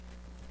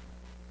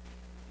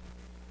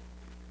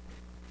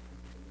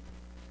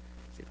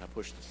I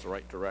push this the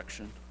right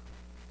direction?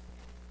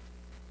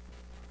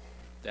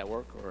 That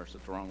work, or is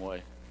it the wrong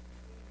way?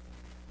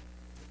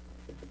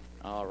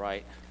 All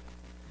right.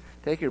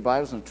 Take your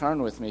Bibles and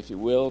turn with me, if you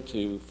will,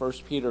 to 1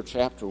 Peter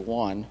chapter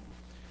 1.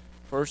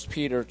 1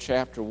 Peter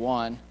chapter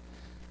 1.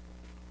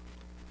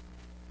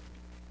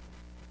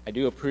 I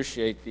do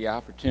appreciate the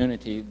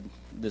opportunity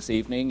this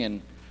evening,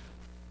 and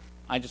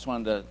I just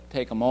wanted to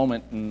take a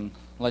moment and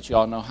let you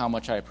all know how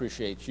much I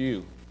appreciate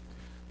you.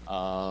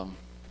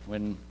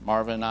 When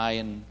Marva and I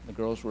and the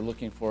girls were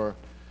looking for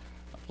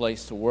a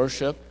place to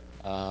worship,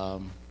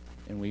 and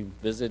we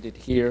visited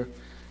here,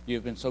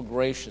 you've been so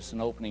gracious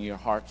in opening your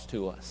hearts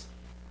to us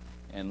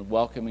and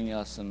welcoming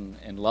us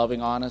and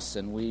loving on us,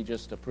 and we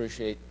just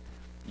appreciate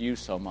you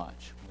so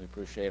much. We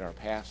appreciate our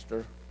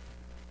pastor,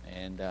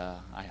 and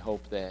I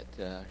hope that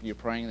you're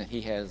praying that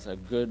he has a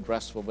good,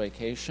 restful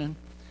vacation.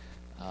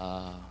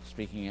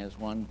 Speaking as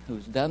one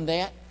who's done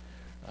that,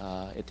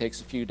 it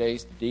takes a few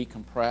days to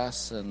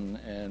decompress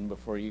and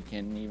before you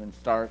can even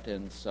start,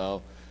 and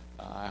so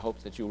I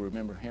hope that you'll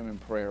remember him in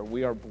prayer.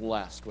 We are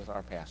blessed with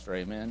our pastor,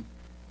 amen?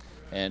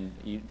 And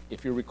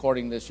if you're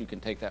recording this, you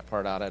can take that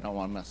part out. I don't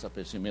want to mess up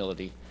his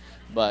humility.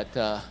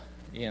 But,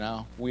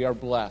 we are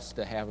blessed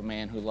to have a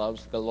man who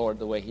loves the Lord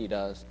the way he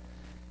does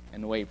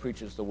and the way he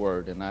preaches the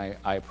word. And I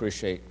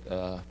appreciate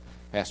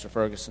Pastor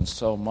Ferguson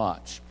so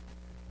much.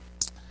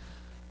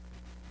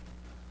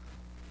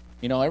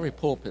 Every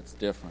pulpit's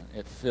different.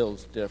 It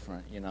feels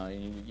different.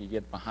 You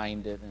get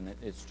behind it, and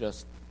it's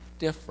just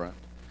different.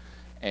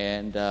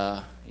 And,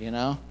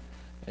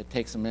 it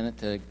takes a minute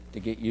to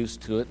get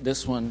used to it.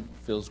 This one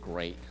feels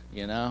great,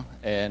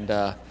 and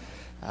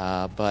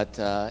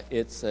but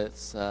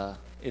it's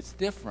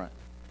different.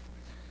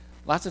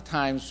 Lots of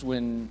times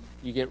when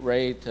you get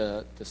ready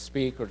to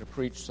speak or to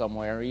preach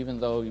somewhere,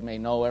 even though you may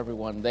know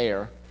everyone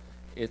there,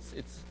 I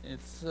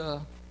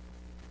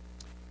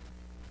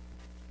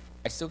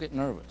still get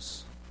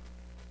nervous.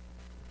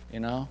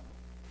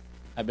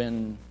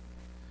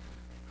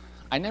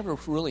 I never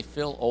really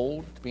feel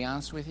old, to be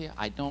honest with you.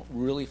 I don't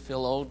really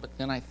feel old, but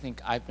then I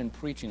think I've been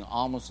preaching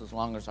almost as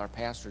long as our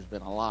pastor's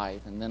been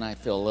alive, and then I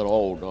feel a little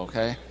old,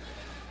 okay?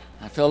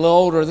 I feel a little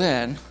older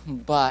then,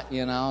 but,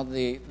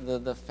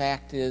 the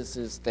fact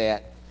is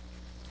that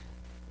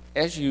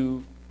as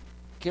you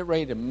get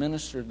ready to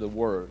minister the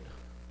word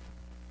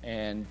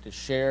and to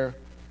share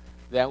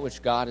that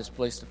which God has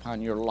placed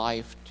upon your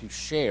life to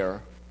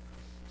share,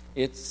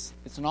 it's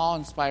an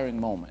awe-inspiring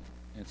moment.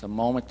 It's a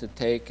moment to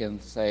take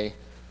and say,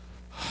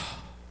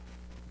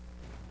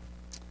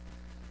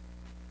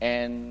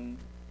 and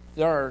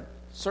there are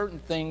certain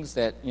things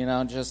that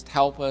just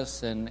help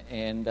us, and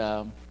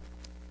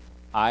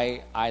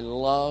I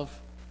love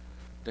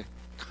to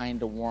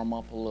kind of warm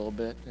up a little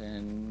bit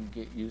and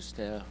get used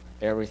to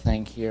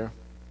everything here.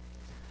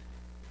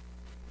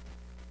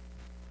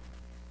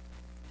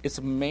 It's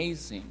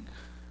amazing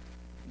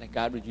that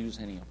God would use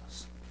any of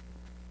us.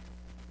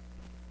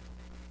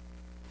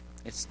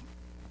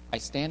 I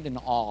stand in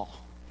awe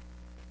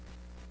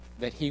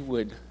that he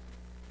would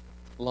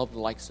love the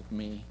likes of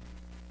me.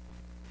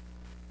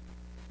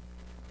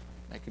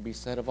 That could be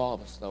said of all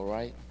of us, though,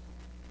 right?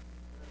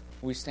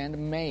 We stand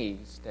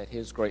amazed at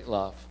his great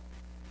love.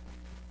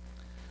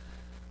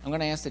 I'm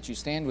going to ask that you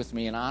stand with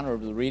me in honor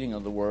of the reading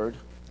of the word,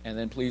 and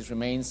then please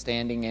remain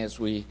standing as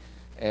we,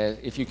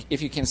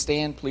 if you can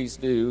stand, please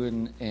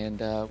do.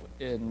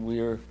 And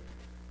we're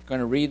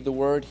going to read the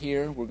word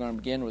here. We're going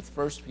to begin with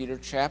 1 Peter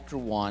chapter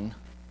 1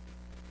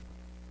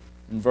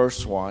 and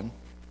verse 1.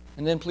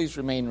 And then please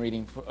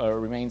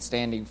remain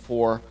standing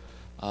for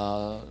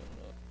a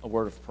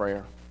word of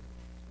prayer.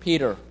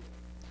 Peter,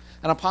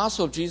 an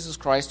apostle of Jesus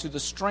Christ, to the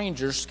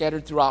strangers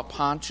scattered throughout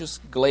Pontus,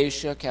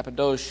 Galatia,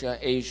 Cappadocia,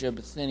 Asia,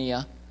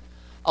 Bithynia,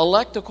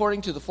 elect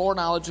according to the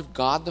foreknowledge of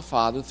God the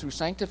Father through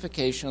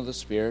sanctification of the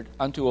Spirit,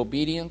 unto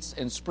obedience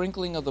and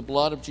sprinkling of the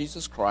blood of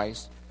Jesus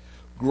Christ,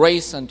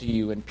 grace unto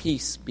you and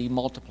peace be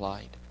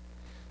multiplied.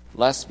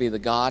 Blessed be the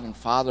God and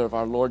Father of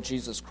our Lord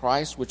Jesus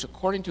Christ, which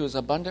according to his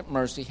abundant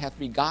mercy hath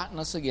begotten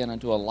us again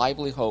unto a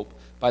lively hope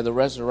by the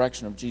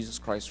resurrection of Jesus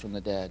Christ from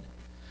the dead,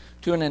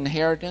 to an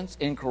inheritance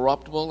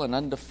incorruptible and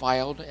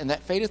undefiled, and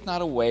that fadeth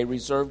not away,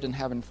 reserved in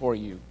heaven for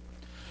you,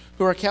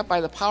 who are kept by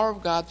the power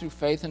of God through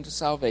faith unto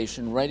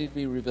salvation, ready to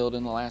be revealed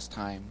in the last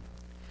time,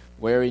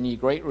 wherein ye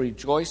greatly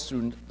rejoice,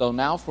 though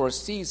now for a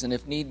season,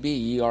 if need be,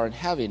 ye are in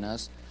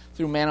heaviness,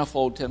 through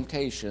manifold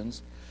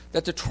temptations,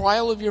 that the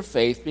trial of your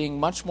faith, being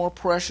much more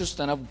precious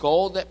than of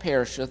gold that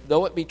perisheth,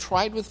 though it be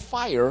tried with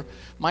fire,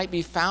 might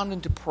be found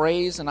unto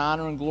praise and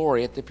honor and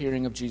glory at the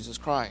appearing of Jesus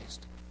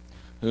Christ,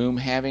 whom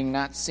having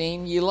not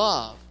seen ye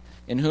love,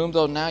 in whom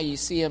though now ye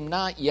see him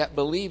not, yet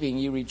believing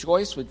ye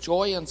rejoice with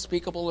joy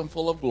unspeakable and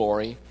full of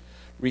glory,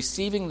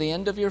 receiving the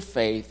end of your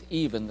faith,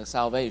 even the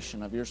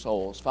salvation of your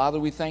souls. Father,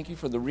 we thank you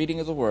for the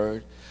reading of the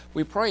word.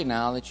 We pray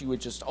now that you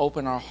would just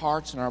open our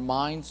hearts and our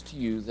minds to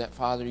you, that,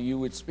 Father, you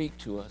would speak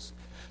to us,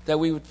 that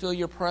we would feel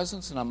your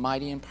presence in a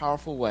mighty and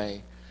powerful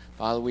way,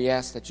 Father, we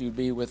ask that you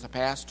be with the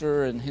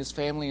pastor and his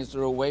family as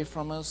they're away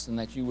from us, and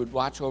that you would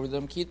watch over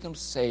them, keep them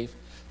safe,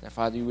 that,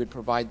 Father, you would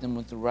provide them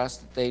with the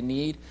rest that they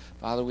need.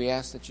 Father, we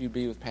ask that you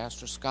be with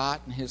Pastor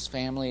Scott and his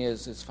family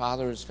as his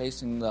father is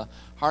facing the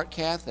heart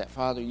cath, that,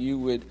 Father, you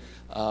would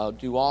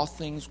do all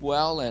things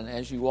well and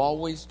as you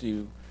always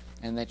do,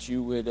 and that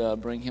you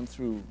would bring him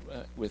through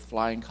with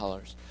flying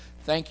colors.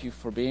 Thank you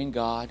for being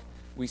God.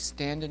 We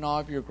stand in awe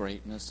of your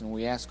greatness, and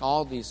we ask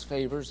all these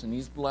favors and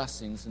these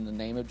blessings in the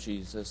name of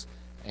Jesus.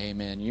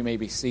 Amen. You may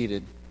be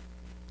seated.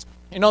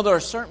 You know, there are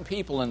certain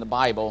people in the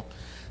Bible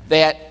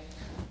that,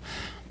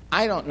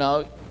 I don't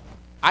know,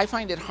 I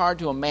find it hard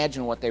to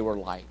imagine what they were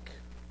like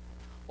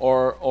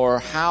or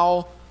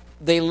how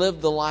they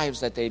lived the lives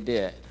that they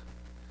did.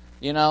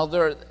 You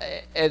know,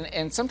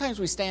 and sometimes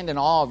we stand in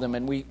awe of them,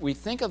 and we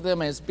think of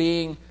them as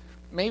being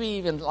maybe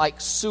even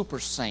like super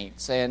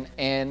saints, and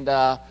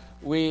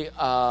we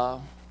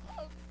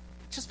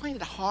just find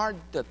it hard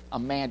to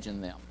imagine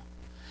them.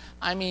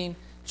 I mean,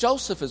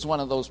 Joseph is one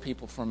of those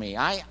people for me.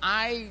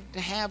 I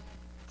have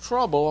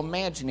trouble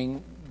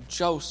imagining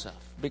Joseph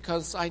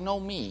because I know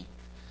me.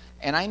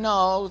 And I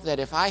know that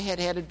if I had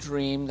had a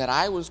dream that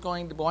I was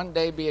going to one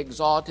day be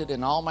exalted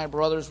and all my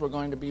brothers were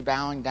going to be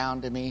bowing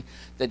down to me,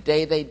 the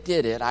day they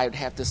did it, I would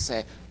have to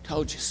say,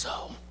 told you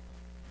so.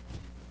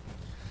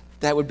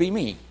 That would be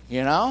me,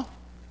 you know?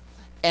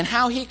 And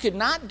how he could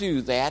not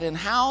do that, and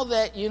how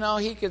that, you know,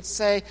 he could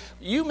say,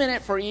 you meant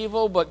it for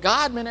evil, but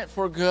God meant it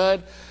for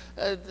good.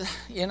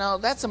 You know,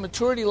 that's a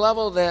maturity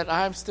level that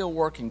I'm still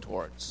working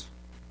towards.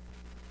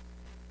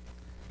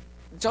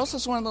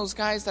 Joseph's one of those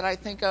guys that I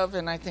think of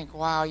and I think,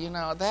 wow, you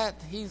know, that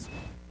he's,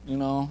 you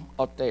know,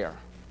 up there.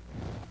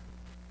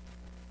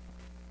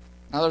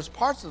 Now, there's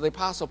parts of the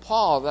Apostle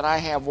Paul that I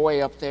have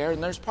way up there,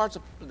 and there's parts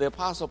of the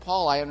Apostle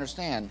Paul I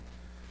understand.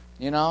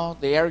 You know,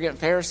 the arrogant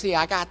Pharisee,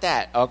 I got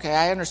that. Okay,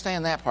 I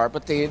understand that part.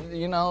 But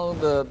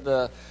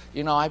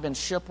I've been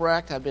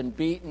shipwrecked, I've been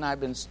beaten,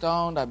 I've been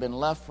stoned, I've been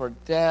left for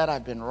dead,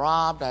 I've been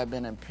robbed, I've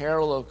been in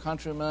peril of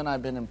countrymen,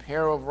 I've been in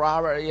peril of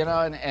robbery, you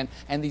know, and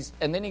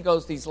then he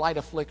goes, these light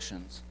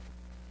afflictions.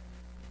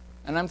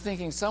 And I'm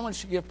thinking someone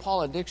should give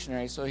Paul a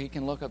dictionary so he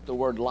can look up the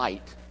word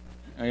light,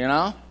 you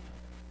know?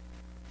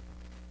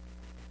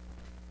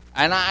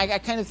 And I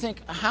kind of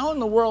think, how in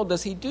the world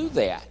does he do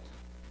that?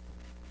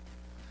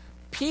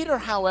 Peter,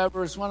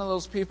 however, is one of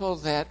those people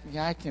that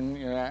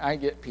I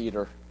get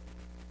Peter,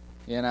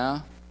 you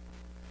know,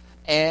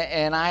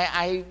 and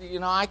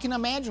I can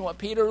imagine what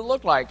Peter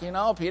looked like. You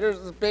know,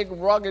 Peter's this big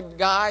rugged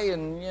guy,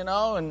 and you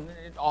know, and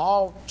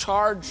all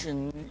charged,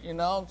 and you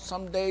know,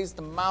 some days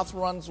the mouth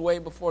runs way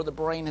before the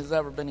brain has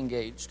ever been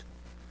engaged.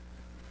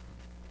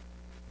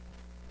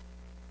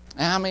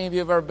 And how many of you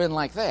have ever been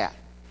like that?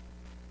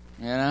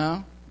 You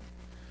know,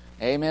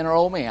 amen or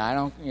oh me, I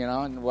don't, you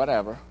know,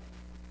 whatever.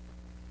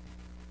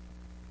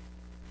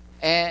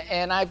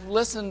 And I've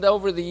listened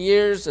over the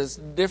years as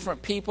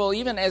different people,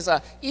 even as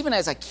a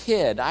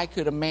kid, I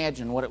could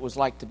imagine what it was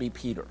like to be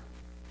Peter.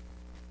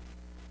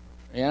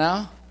 You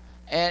know,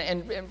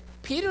 and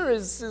Peter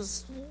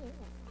is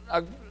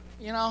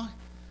you know,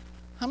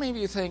 how many of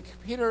you think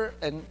Peter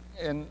and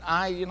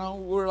I, you know,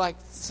 we're like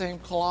the same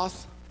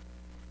cloth?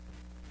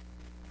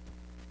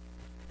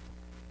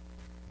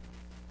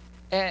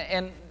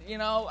 And you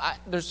know,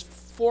 there's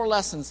 4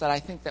 lessons that I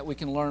think that we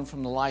can learn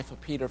from the life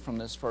of Peter from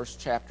this first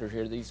chapter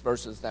here, these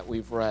verses that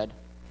we've read.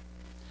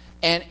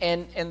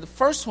 And the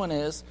first one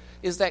is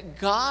that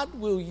God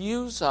will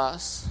use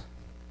us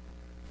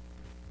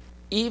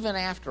even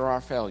after our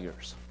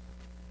failures.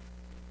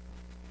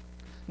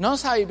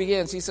 Notice how he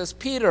begins. He says,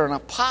 Peter, an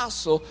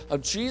apostle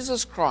of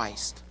Jesus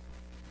Christ.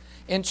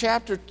 In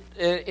chapter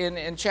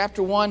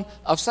 1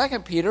 of 2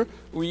 Peter,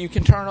 where you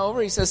can turn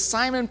over, he says,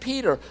 Simon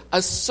Peter,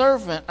 a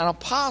servant, an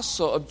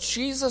apostle of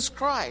Jesus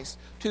Christ,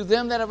 to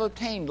them that have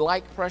obtained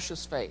like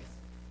precious faith.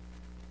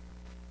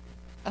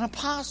 An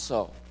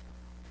apostle,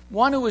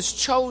 one who was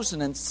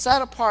chosen and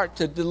set apart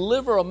to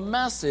deliver a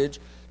message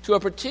to a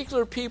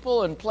particular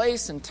people and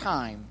place and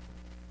time.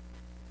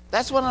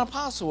 That's what an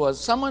apostle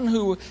was. Someone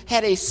who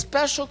had a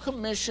special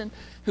commission,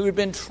 who had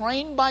been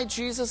trained by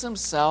Jesus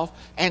himself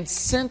and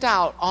sent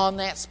out on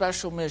that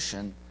special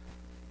mission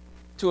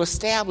to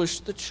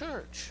establish the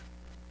church.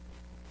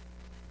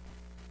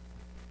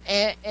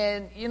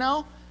 And you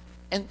know,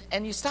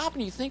 and you stop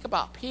and you think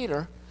about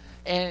Peter,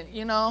 and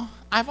you know,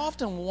 I've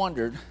often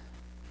wondered,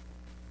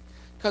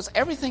 because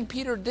everything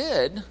Peter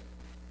did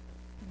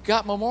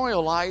got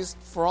memorialized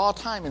for all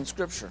time in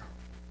Scripture.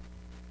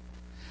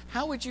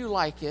 How would you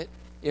like it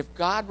if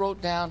God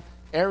wrote down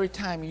every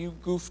time you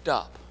goofed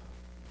up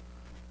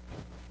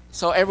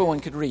so everyone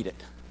could read it?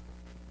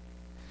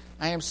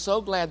 I am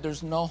so glad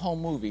there's no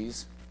home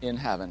movies in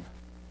heaven.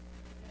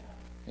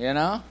 You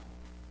know?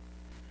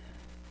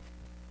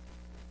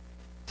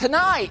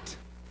 Tonight,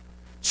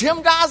 Jim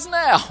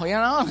Gosnell, you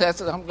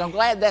know, I'm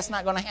glad that's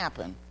not going to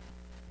happen.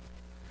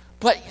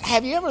 But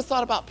have you ever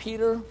thought about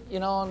Peter, you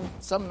know, on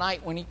some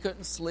night when he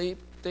couldn't sleep,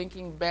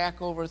 thinking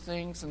back over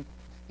things, and,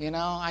 you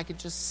know, I could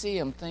just see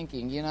him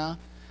thinking, you know,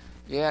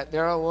 Yeah,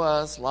 there I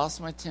was,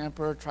 lost my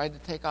temper, tried to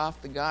take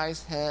off the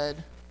guy's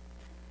head.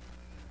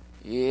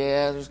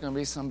 Yeah, there's going to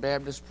be some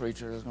Baptist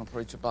preacher that's going to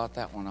preach about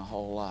that one a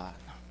whole lot.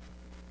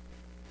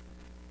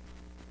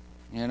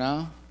 You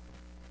know?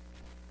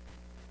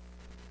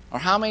 Or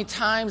how many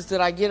times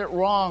did I get it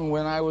wrong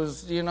when I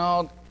was,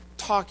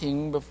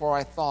 talking before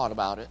I thought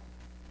about it?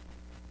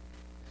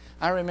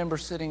 I remember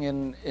sitting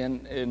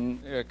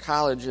in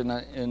college in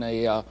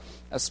a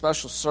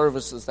special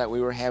services that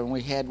we were having.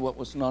 We had what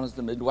was known as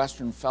the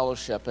Midwestern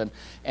Fellowship.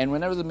 And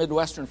whenever the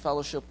Midwestern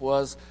Fellowship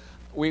was,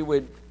 we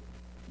would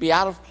be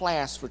out of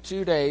class for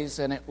 2 days,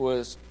 and it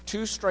was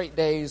 2 straight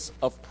days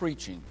of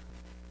preaching.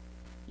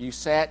 You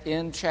sat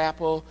in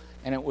chapel,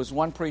 and it was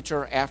one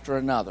preacher after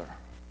another.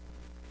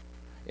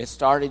 It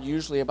started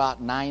usually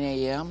about 9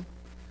 a.m.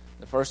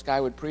 The first guy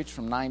would preach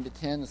from 9 to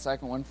 10, the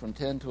second one from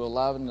 10 to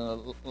 11,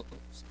 the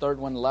third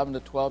one 11 to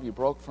 12. You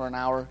broke for an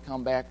hour,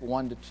 come back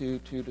 1 to 2,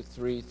 2 to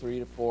 3, 3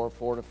 to 4,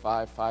 4 to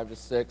 5, 5 to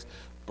 6.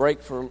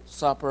 Break for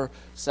supper,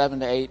 7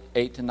 to 8,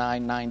 8 to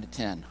 9, 9 to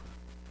 10.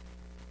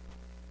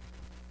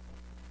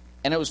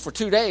 And it was for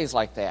 2 days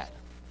like that.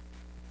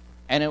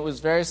 And it was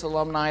various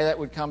alumni that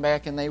would come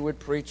back and they would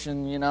preach,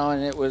 and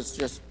it was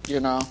just,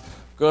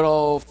 good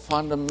old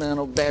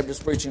fundamental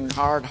Baptist preaching,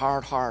 hard.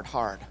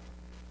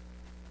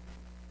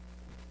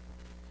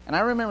 And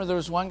I remember there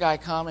was one guy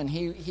come, and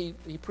he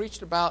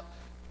preached about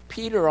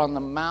Peter on the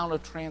Mount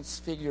of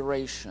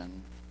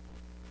Transfiguration.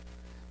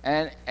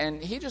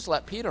 And he just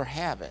let Peter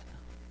have it.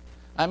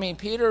 I mean,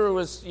 Peter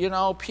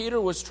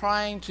was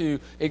trying to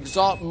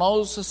exalt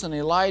Moses and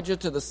Elijah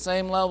to the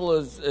same level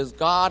as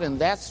God, and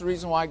that's the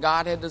reason why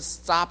God had to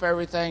stop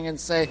everything and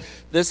say,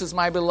 "This is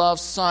my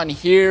beloved Son,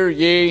 hear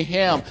ye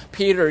him."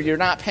 Peter, you're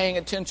not paying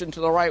attention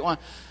to the right one.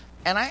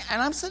 And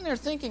I'm sitting there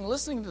thinking,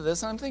 listening to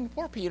this, and I'm thinking,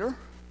 poor Peter.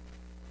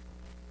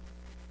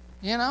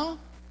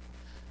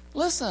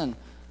 Listen,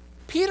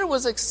 Peter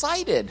was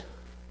excited.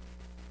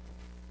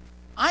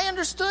 I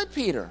understood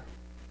Peter.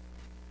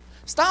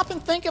 Stop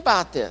and think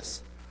about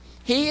this.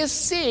 He is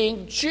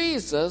seeing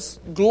Jesus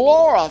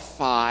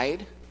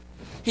glorified.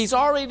 He's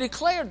already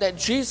declared that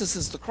Jesus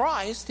is the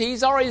Christ.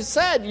 He's already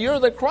said, "You're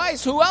the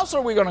Christ. Who else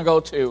are we going to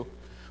go to?"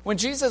 When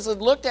Jesus had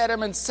looked at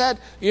him and said,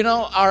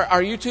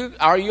 are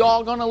you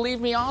all going to leave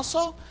me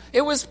also?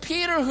 It was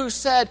Peter who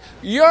said,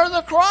 "You're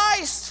the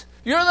Christ.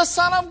 You're the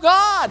Son of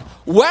God.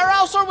 Where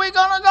else are we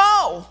going to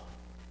go?"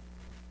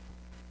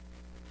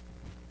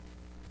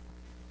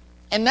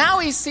 And now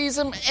he sees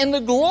him in the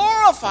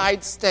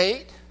glorified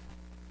state.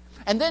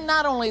 And then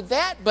not only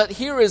that, but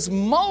here is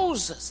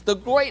Moses, the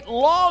great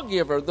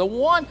lawgiver, the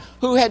one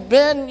who had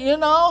been,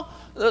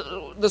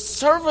 the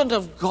servant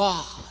of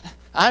God.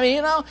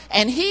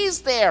 And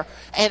he's there.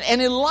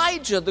 And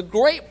Elijah, the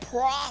great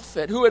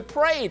prophet who had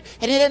prayed,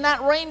 and it had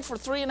not rained for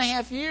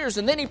 3.5 years.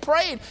 And then he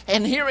prayed,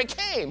 and here it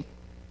came.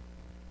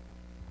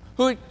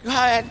 Who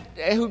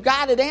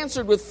God had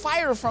answered with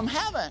fire from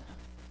heaven.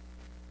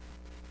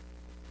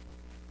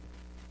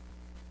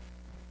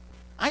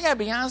 I got to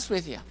be honest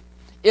with you.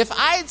 If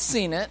I had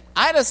seen it,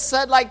 I'd have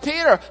said like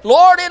Peter,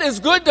 "Lord, it is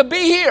good to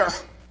be here.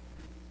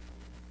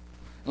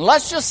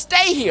 Let's just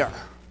stay here.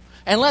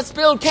 And let's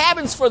build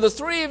cabins for the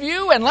 3 of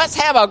you, and let's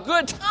have a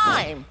good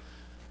time."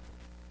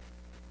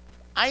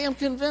 I am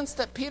convinced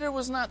that Peter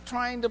was not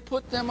trying to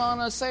put them on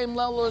the same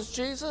level as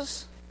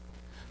Jesus.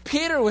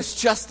 Peter was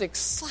just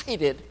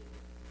excited.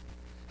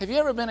 Have you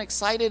ever been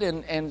excited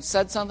and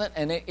said something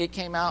and it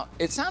came out?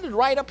 It sounded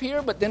right up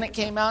here, but then it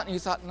came out and you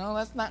thought, "No,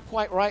 that's not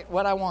quite right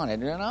what I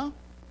wanted,"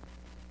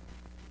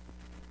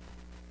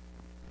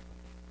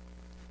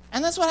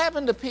 And that's what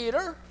happened to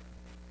Peter.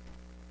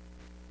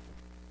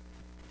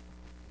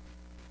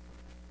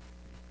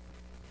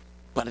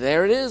 But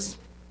there it is,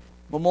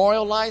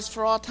 memorialized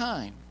for all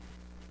time.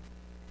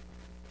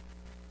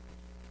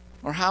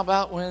 Or how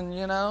about when,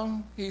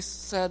 he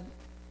said,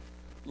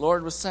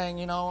 Lord was saying,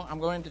 "I'm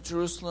going to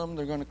Jerusalem.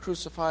 They're going to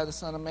crucify the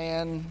Son of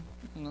Man."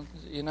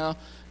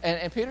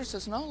 And Peter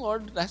says, "No,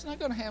 Lord, that's not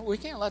going to happen. We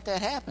can't let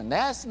that happen.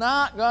 That's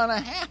not going to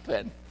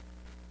happen."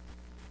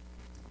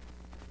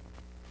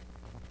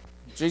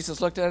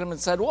 Jesus looked at him and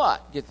said,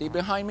 "What? Get thee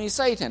behind me,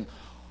 Satan."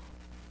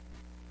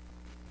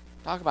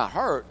 Talk about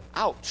hurt.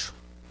 Ouch.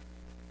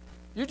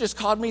 You just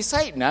called me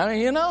Satan,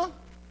 And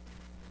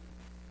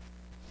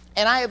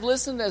I have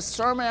listened to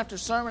sermon after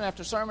sermon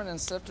after sermon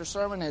after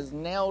sermon has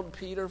nailed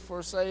Peter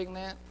for saying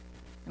that.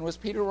 And was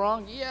Peter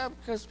wrong? Yeah,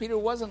 because Peter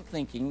wasn't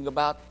thinking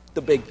about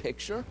the big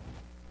picture.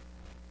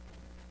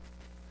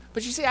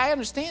 But you see, I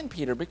understand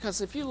Peter,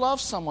 because if you love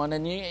someone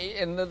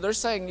and they're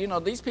saying,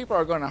 these people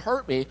are going to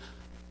hurt me,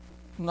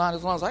 not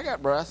as long as I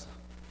got breath.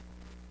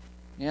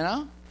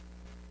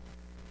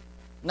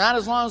 Not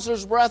as long as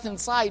there's breath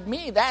inside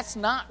me, that's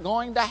not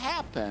going to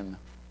happen.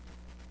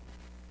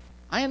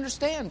 I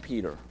understand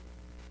Peter.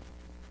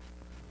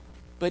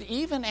 But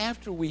even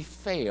after we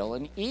fail,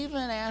 and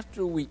even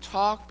after we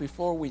talk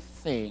before we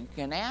think,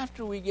 and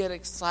after we get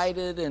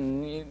excited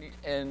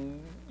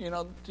and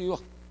do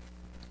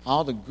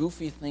all the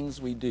goofy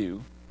things we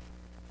do,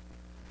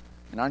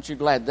 and aren't you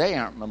glad they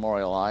aren't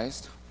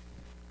memorialized?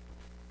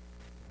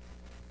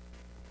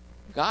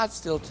 God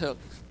still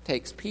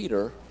takes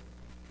Peter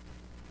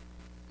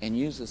and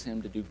uses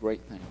him to do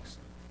great things.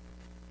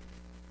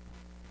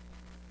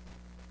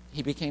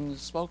 He became the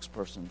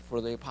spokesperson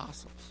for the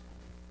apostles.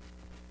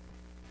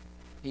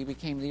 He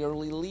became the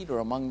early leader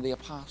among the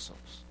apostles.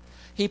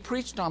 He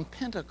preached on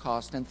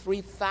Pentecost, and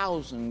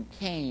 3,000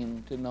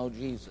 came to know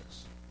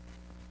Jesus.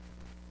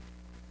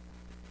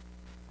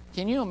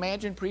 Can you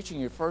imagine preaching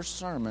your first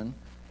sermon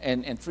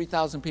and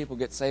 3,000 people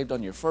get saved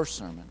on your first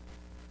sermon?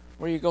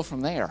 Where do you go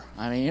from there?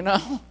 I mean, you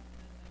know.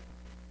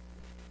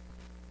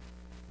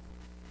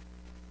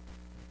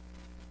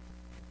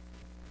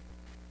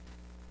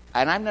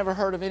 And I've never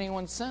heard of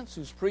anyone since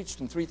who's preached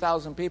and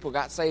 3,000 people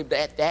got saved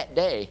at that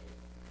day.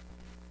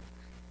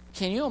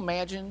 Can you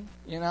imagine,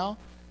 you know,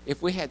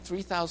 if we had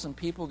 3,000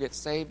 people get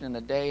saved in a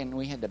day and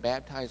we had to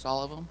baptize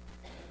all of them?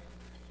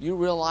 You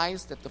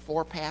realize that the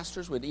 4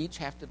 pastors would each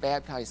have to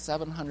baptize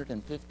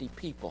 750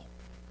 people.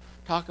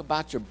 Talk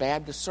about your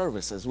Baptist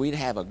services. We'd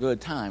have a good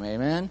time,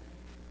 amen?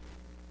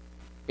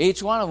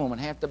 Each one of them would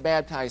have to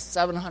baptize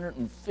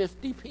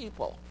 750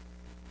 people.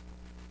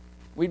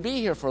 We'd be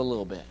here for a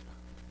little bit.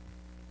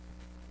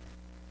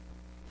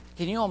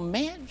 Can you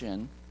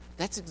imagine?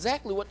 That's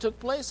exactly what took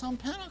place on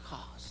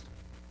Pentecost.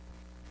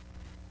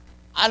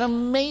 An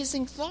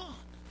amazing thought.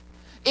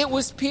 It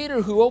was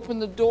Peter who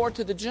opened the door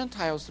to the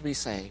Gentiles to be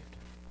saved.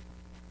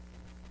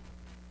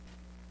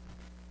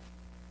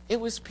 It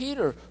was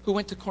Peter who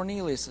went to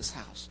Cornelius'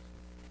 house.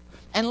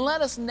 And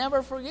let us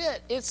never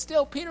forget, it's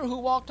still Peter who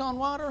walked on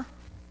water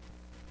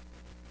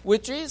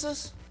with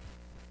Jesus.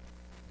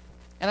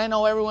 And I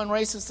know everyone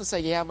races to say,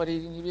 yeah, but he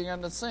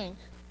began to sink.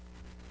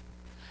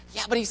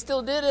 Yeah, but he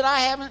still did it. I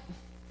haven't.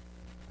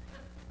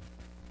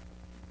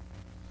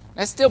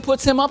 That still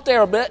puts him up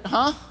there a bit,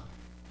 huh?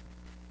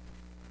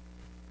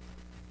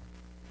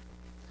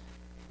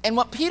 And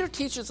what Peter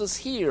teaches us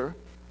here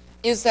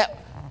is that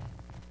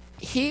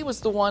he was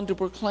the one to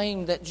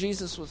proclaim that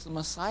Jesus was the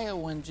Messiah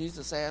when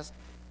Jesus asked,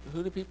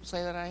 who do people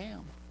say that I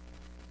am?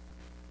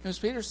 Because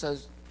Peter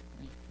says,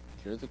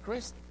 you're the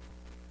Christ.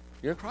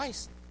 You're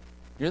Christ.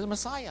 You're the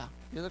Messiah.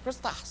 You're the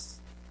Christos.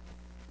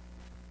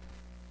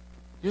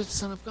 You're the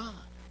Son of God.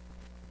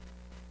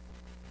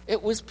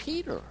 It was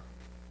Peter.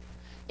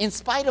 In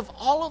spite of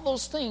all of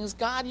those things,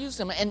 God used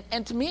him.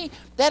 And to me,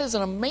 that is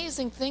an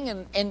amazing thing.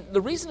 And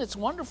the reason it's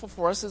wonderful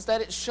for us is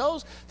that it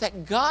shows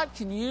that God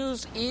can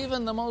use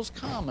even the most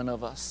common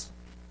of us.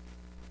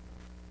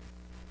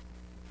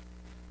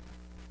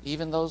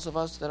 Even those of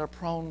us that are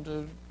prone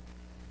to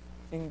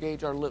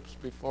engage our lips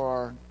before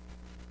our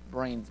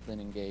brain's been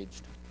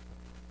engaged.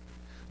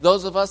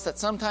 Those of us that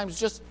sometimes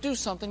just do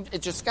something,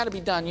 it just got to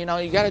be done. You know,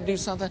 you got to do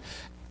something.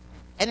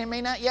 And it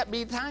may not yet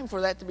be time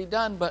for that to be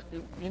done, but,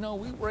 you know,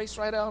 we race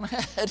right on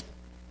ahead.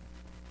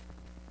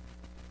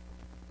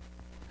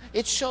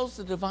 It shows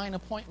the divine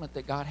appointment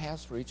that God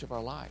has for each of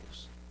our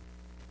lives.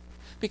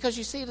 Because,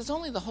 you see, it is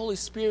only the Holy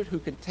Spirit who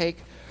can take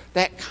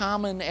that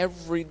common,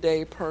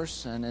 everyday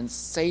person and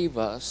save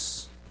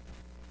us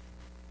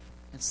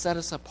and set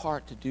us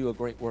apart to do a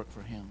great work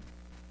for Him.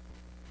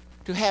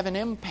 To have an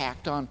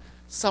impact on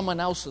someone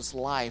else's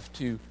life,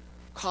 to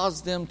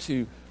cause them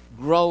to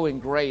grow in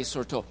grace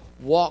or to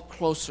walk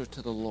closer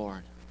to the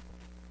Lord.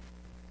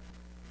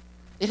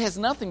 It has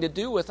nothing to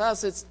do with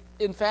us. It's,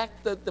 in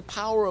fact, the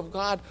power of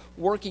God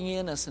working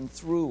in us and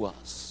through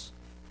us.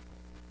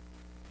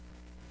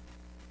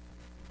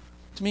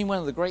 To me, one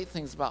of the great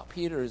things about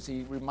Peter is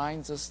he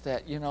reminds us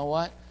that, you know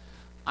what?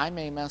 I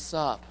may mess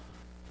up,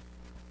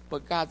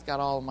 but God's got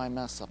all of my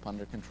mess up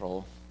under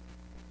control.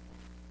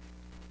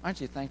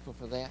 Aren't you thankful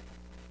for that?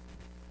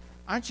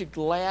 Aren't you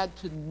glad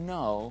to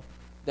know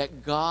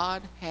that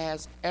God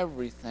has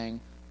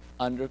everything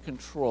under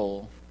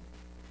control,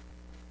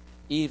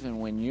 even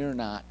when you're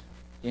not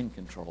in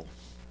control?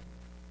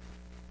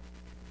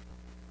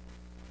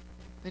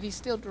 That He's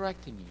still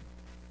directing you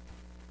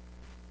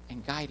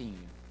and guiding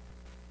you.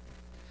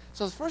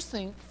 So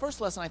the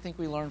first lesson I think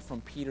we learn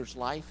from Peter's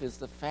life is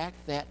the fact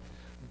that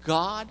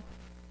God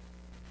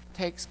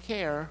takes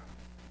care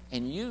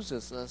and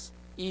uses us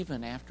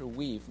even after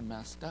we've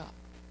messed up.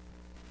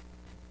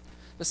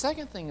 The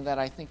second thing that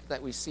I think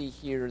that we see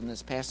here in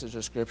this passage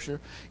of Scripture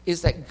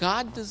is that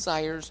God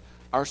desires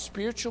our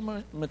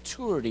spiritual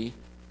maturity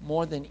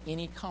more than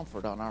any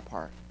comfort on our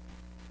part.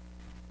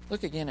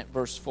 Look again at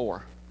verse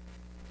 4.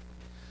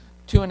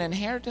 To an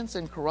inheritance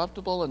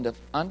incorruptible and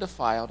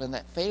undefiled, and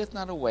that fadeth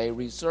not away,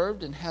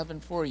 reserved in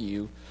heaven for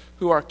you,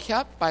 who are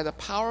kept by the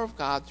power of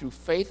God through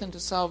faith unto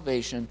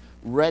salvation,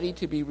 ready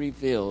to be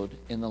revealed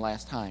in the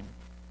last time.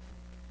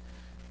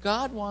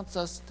 God wants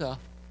us to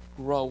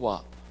grow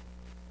up.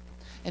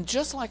 And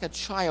just like a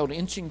child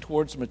inching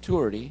towards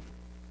maturity,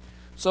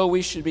 so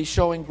we should be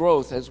showing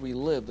growth as we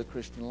live the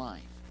Christian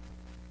life.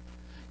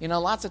 You know,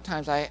 lots of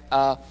times I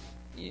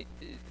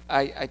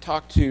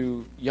talk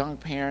to young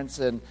parents,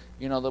 and,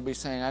 you know, they'll be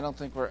saying, I don't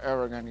think we're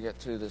ever going to get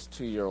to this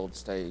 2-year-old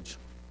stage.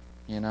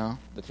 You know,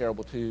 the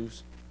terrible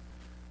 2s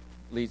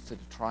leads to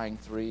the trying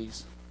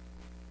 3s.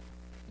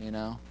 You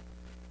know.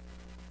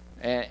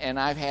 And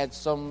I've had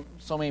so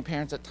many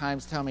parents at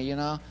times tell me, you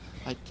know,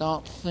 I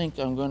don't think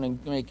I'm going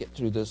to make it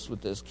through this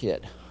with this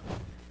kid.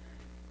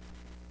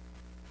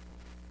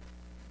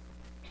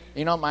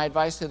 You know what my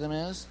advice to them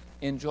is?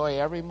 Enjoy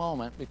every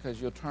moment,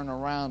 because you'll turn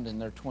around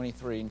and they're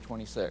 23 and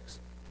 26.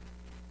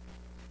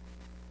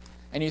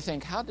 And you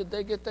think, how did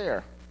they get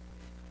there?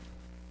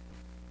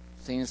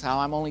 Seeing as how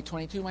I'm only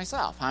 22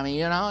 myself. I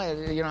mean,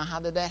 how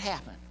did that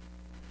happen?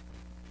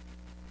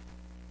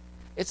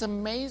 It's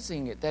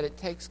amazing that it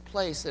takes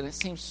place, and it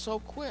seems so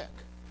quick.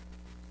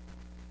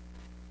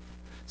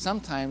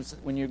 Sometimes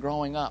when you're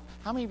growing up,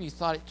 how many of you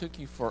thought it took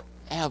you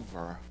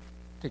forever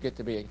to get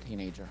to be a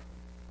teenager?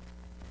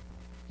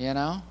 You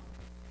know?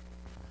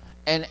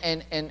 And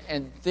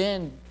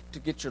then to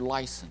get your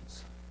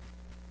license.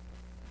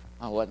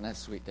 Oh, wasn't that a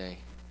sweet day?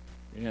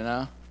 You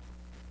know?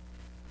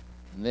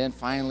 And then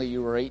finally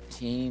you were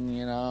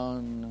 18,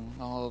 and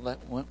all of that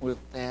went with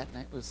that,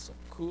 and it was so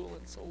cool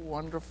and so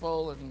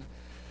wonderful. And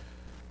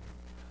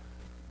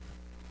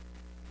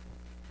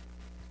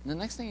the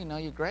next thing you know,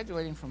 you're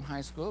graduating from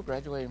high school,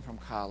 graduating from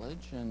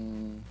college,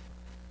 and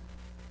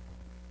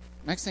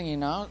next thing you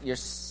know, you're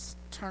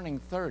turning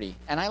 30.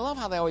 And I love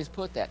how they always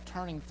put that,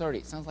 turning 30.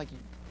 It sounds like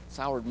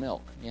soured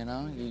milk,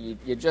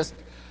 You just,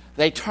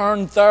 they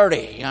turn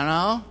 30,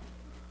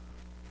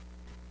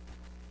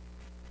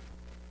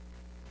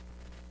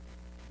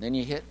 Then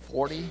you hit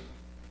 40,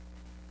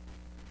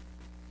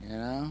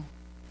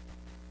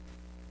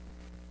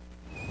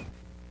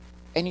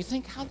 And you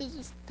think, how did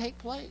this take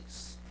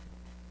place?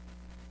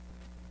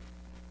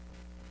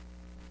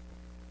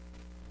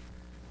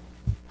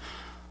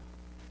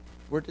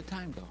 Where did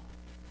time go?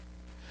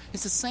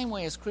 It's the same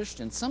way as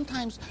Christians.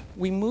 Sometimes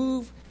we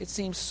move, it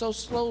seems, so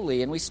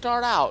slowly, and we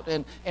start out,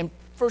 and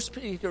 1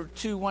 Peter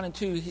 2, 1 and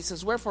 2, he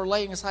says, "Wherefore,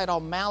 laying aside all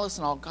malice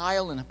and all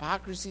guile and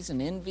hypocrisies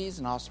and envies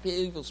and all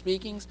evil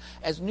speakings,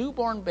 as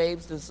newborn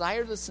babes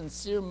desire the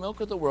sincere milk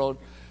of the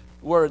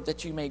word,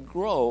 that you may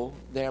grow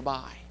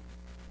thereby."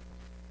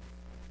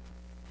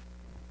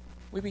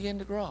 We begin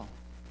to grow.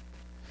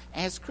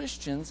 As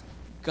Christians,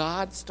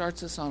 God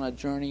starts us on a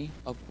journey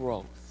of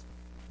growth.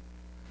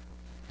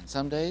 And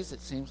some days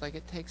it seems like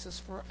it takes us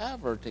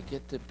forever to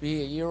get to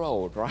be a year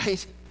old,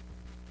 right?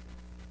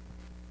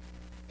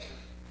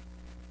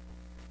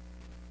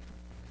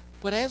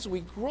 But as we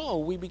grow,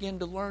 we begin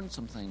to learn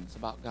some things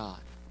about God.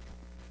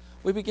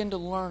 We begin to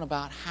learn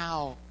about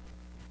how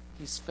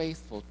He's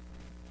faithful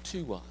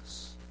to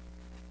us.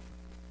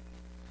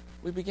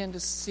 We begin to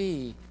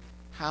see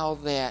how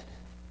that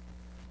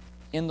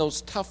in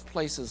those tough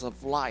places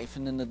of life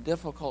and in the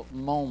difficult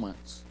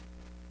moments,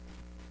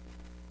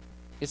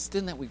 it's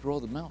then that we grow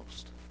the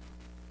most.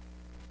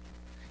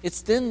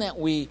 It's then that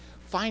we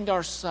find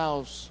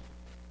ourselves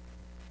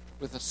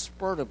with a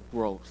spurt of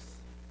growth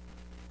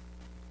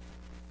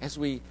as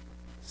we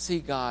see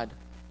God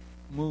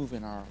move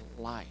in our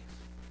life,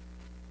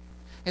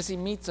 as He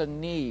meets a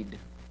need,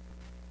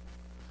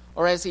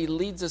 or as He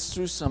leads us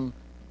through some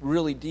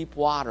really deep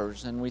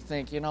waters and we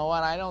think, you know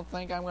what, I don't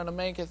think I'm going to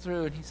make it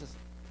through. And He says,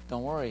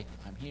 don't worry,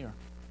 I'm here.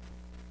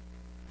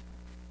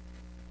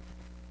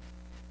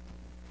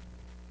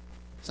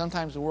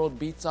 Sometimes the world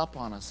beats up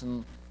on us,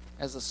 and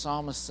as the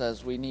psalmist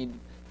says, we need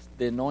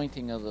the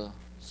anointing of the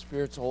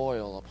Spirit's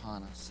oil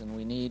upon us, and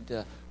we need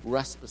to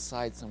rest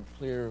beside some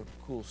clear,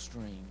 cool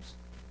streams,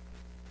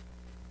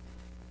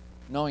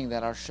 knowing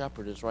that our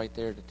shepherd is right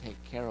there to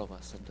take care of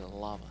us and to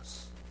love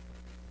us.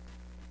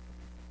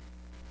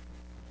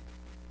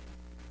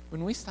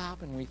 When we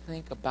stop and we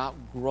think about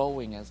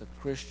growing as a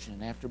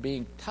Christian after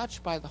being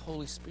touched by the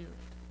Holy Spirit,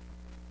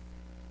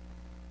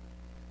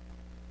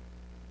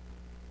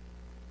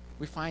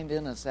 we find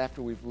in us, after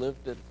we've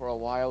lived it for a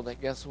while, that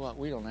guess what?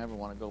 We don't ever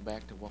want to go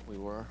back to what we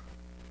were.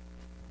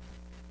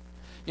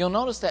 You'll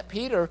notice that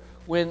Peter,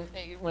 when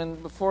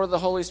before the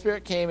Holy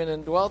Spirit came in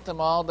and dwelt them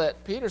all,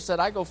 that Peter said,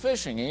 I go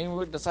fishing.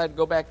 He decided to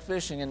go back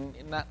fishing, and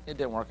it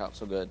didn't work out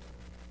so good.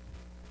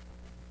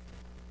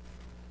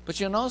 But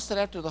you'll notice that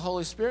after the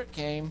Holy Spirit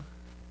came,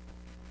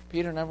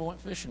 Peter never went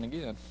fishing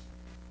again.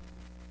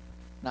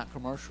 Not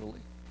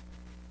commercially.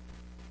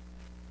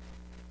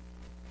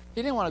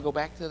 He didn't want to go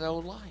back to that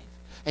old life.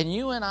 And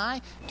you and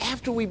I,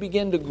 after we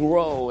begin to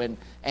grow and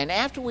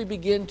after we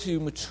begin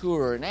to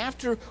mature and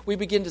after we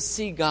begin to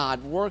see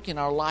God work in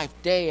our life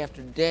day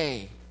after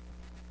day,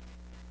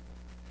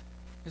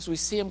 as we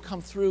see Him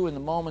come through in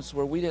the moments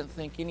where we didn't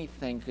think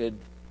anything could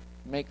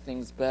make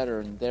things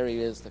better, and there He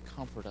is to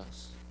comfort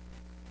us,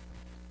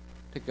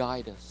 to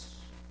guide us,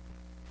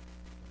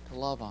 to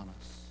love on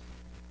us.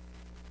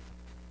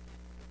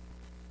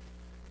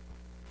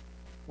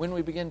 When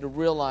we begin to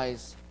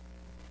realize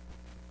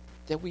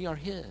that we are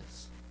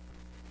His,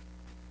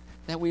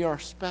 that we are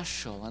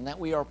special, and that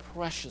we are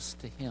precious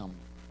to Him.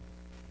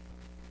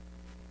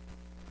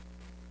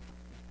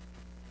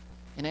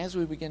 And as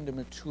we begin to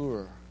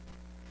mature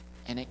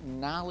and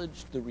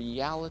acknowledge the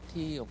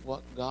reality of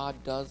what God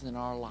does in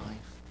our life,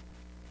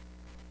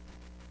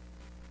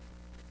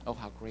 oh,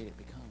 how great it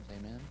becomes,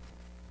 amen?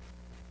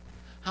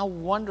 How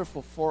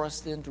wonderful for us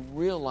then to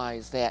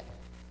realize that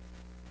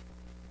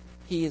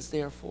He is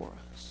there for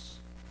us.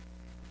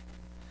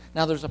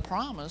 Now, there's a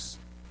promise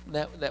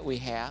that we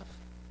have,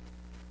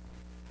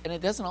 and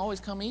it doesn't always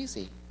come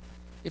easy.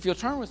 If you'll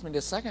turn with me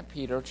to 2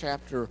 Peter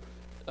chapter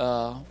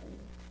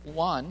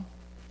 1,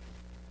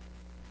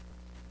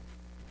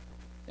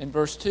 in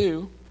verse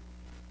 2,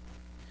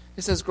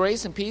 it says,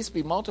 "Grace and peace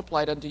be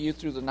multiplied unto you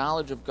through the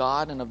knowledge of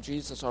God and of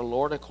Jesus our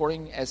Lord,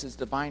 according as his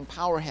divine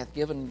power hath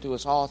given unto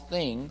us all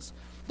things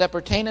that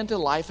pertain unto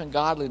life and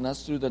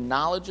godliness, through the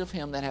knowledge of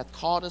him that hath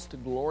called us to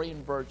glory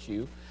and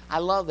virtue." I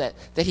love that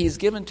he's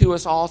given to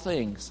us all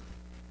things.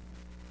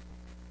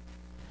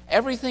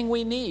 Everything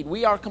we need.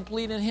 We are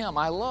complete in him.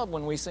 I love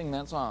when we sing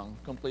that song,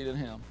 Complete in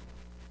Him.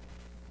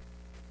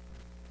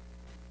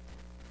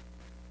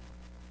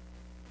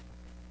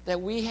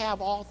 That we have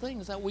all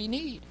things that we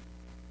need.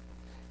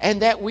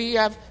 And that we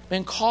have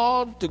been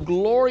called to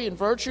glory and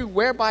virtue,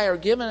 whereby are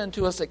given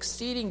unto us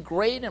exceeding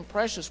great and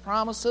precious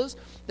promises,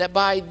 that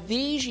by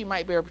these ye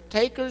might be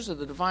partakers of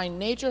the divine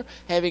nature,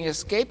 having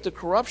escaped the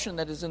corruption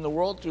that is in the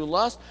world through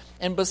lust.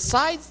 And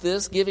besides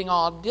this, giving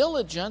all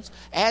diligence,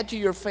 add to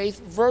your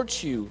faith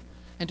virtue,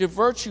 and to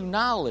virtue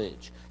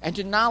knowledge, and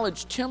to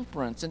knowledge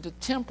temperance, and to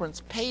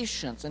temperance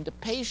patience, and to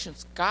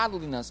patience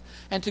godliness,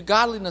 and to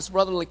godliness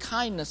brotherly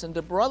kindness, and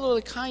to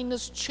brotherly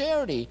kindness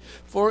charity.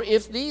 For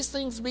if these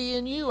things be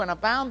in you and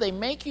abound, they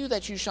make you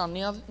that you shall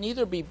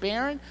neither be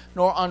barren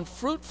nor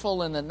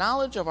unfruitful in the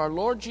knowledge of our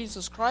Lord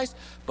Jesus Christ.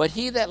 But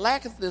he that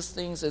lacketh these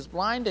things is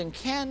blind and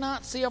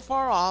cannot see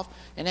afar off,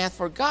 and hath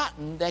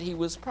forgotten that he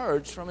was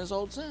purged from his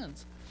old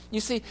sins. You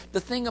see,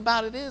 the thing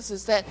about it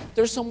is that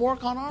there's some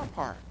work on our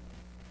part.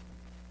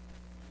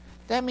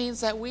 That means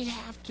that we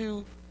have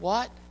to,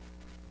 what?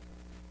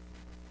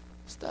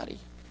 Study.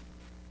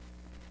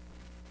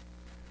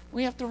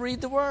 We have to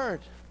read the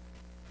Word.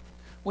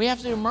 We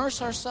have to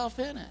immerse ourselves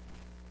in it.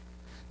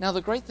 Now,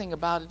 the great thing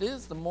about it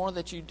is the more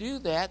that you do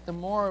that, the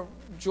more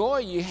joy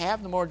you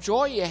have. The more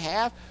joy you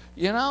have,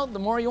 the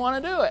more you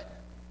want to do it.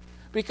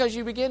 Because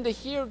you begin to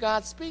hear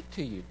God speak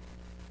to you.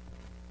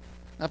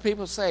 Now,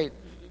 people say,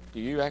 do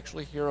you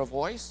actually hear a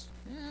voice?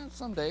 Yeah,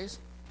 some days.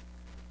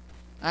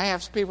 I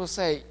have people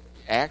say,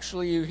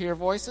 actually, you hear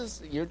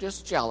voices? You're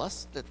just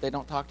jealous that they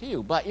don't talk to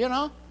you. But,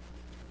 in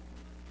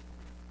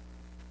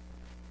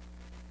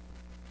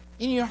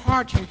your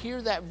heart, you hear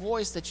that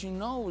voice that you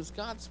know is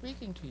God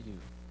speaking to you.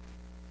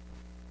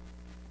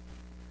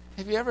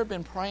 Have you ever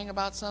been praying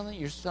about something?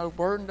 You're so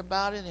burdened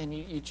about it, and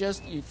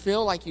you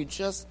feel like you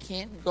just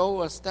can't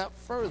go a step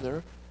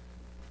further.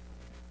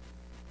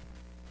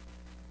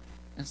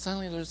 And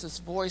suddenly there's this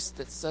voice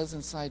that says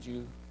inside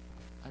you,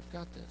 I've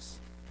got this.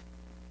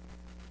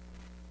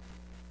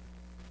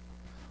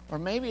 Or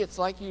maybe it's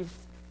like you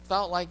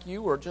felt like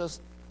you were just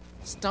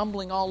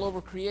stumbling all over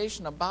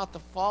creation, about to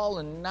fall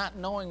and not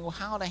knowing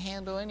how to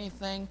handle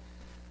anything.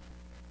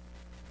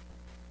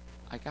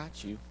 I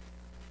got you.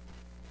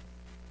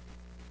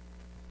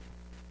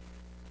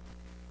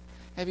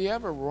 Have you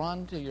ever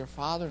run to your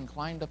father and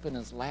climbed up in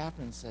his lap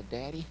and said,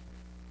 Daddy?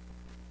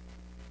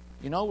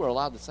 We're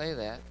allowed to say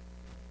that.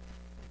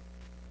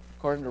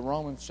 According to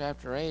Romans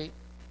chapter 8,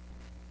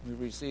 we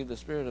receive the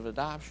spirit of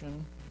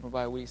adoption,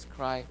 whereby we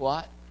cry,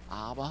 what?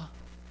 Abba.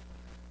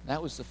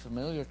 That was the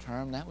familiar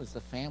term. That was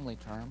the family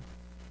term.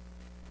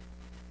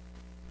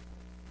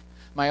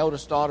 My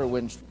oldest daughter,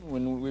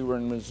 when we were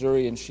in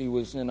Missouri and she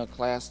was in a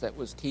class that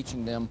was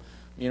teaching them,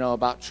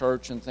 about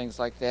church and things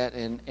like that,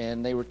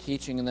 and they were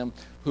teaching them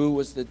who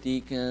was the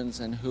deacons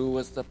and who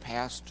was the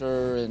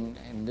pastor,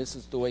 and this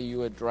is the way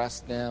you address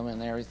them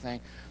and everything.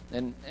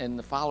 And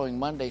the following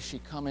Monday, she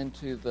come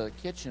into the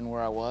kitchen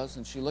where I was,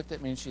 and she looked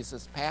at me and she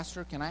says,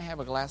 Pastor, can I have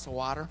a glass of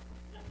water?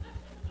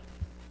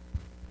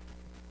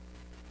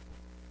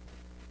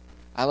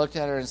 I looked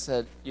at her and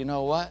said, you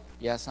know what?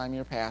 Yes, I'm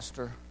your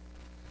pastor,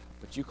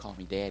 but you call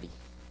me Daddy.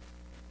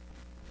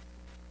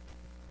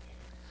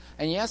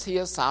 And yes, he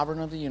is sovereign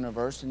of the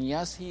universe, and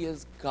yes, he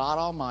is God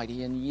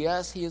Almighty, and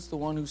yes, he is the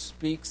one who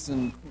speaks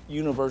and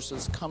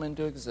universes come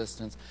into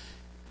existence.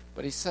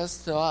 But he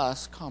says to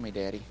us, call me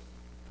Daddy.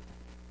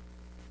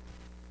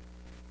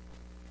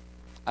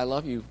 I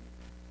love you.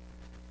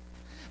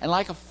 And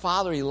like a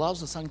father, he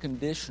loves us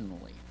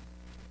unconditionally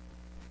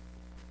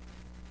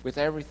with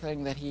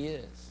everything that he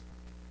is.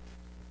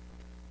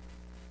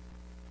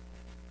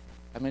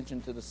 I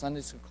mentioned to the Sunday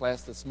school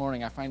class this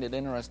morning, I find it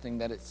interesting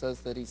that it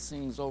says that he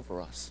sings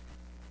over us.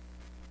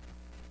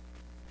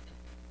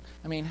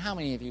 I mean, how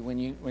many of you,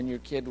 when your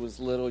kid was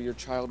little, your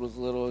child was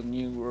little, and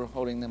you were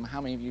holding them,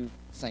 how many of you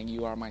sang,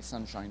 you are my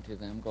sunshine to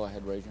them? Go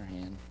ahead, raise your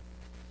hand.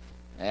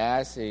 Yeah,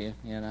 I see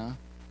you,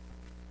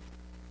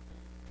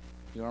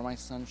 You are my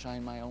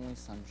sunshine, my only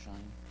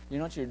sunshine. You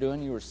know what you're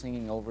doing? You were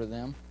singing over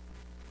them.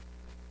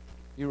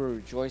 You were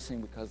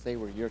rejoicing because they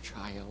were your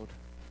child.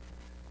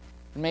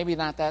 And maybe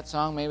not that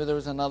song, maybe there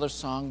was another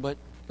song, but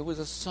it was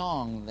a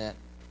song that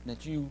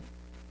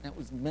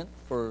was meant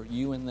for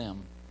you and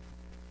them.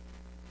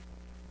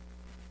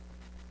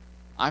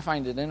 I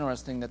find it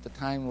interesting that the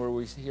time where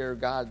we hear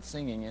God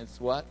singing, it's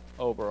what?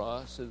 Over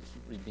us, His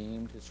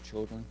redeemed, His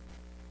children.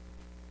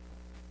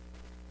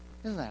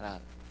 Isn't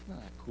that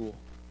cool?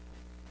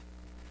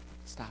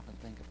 Stop and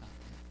think about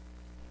that.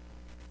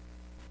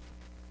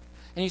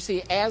 And you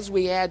see, as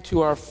we add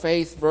to our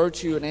faith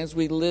virtue, and as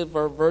we live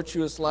our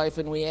virtuous life,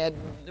 and we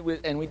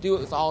do it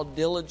with all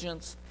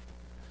diligence,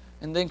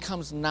 and then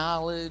comes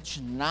knowledge.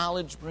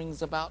 Knowledge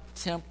brings about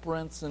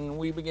temperance, and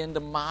we begin to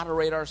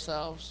moderate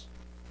ourselves.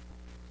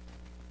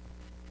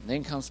 And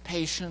then comes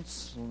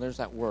patience. Well, there's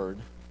that word.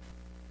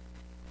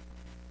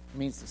 It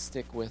means to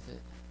stick with it.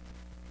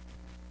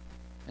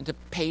 And to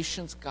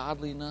patience,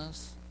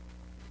 godliness.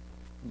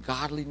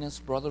 Godliness,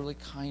 brotherly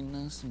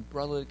kindness. And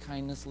brotherly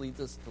kindness leads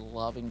us to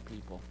loving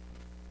people.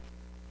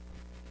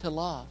 To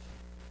love.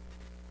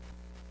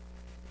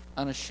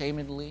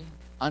 Unashamedly,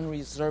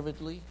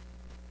 unreservedly.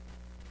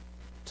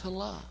 To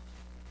love.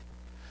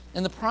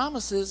 And the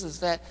promise is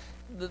that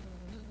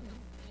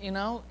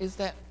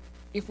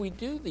if we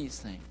do these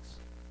things,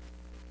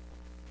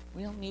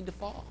 we don't need to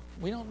fall.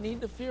 We don't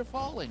need to fear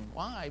falling.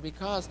 Why?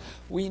 Because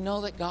we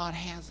know that God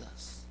has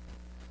us.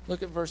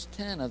 Look at verse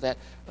 10 of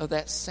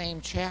that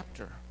same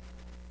chapter.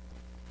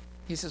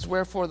 He says,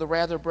 "Wherefore the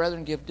rather,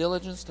 brethren, give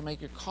diligence to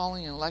make your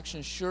calling and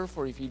election sure,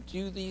 for if you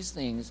do these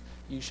things,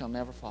 you shall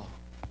never fall."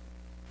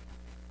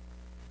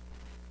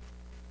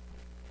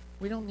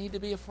 We don't need to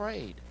be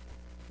afraid.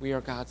 We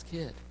are God's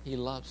kid. He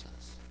loves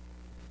us.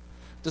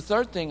 The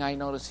third thing I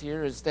notice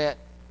here is that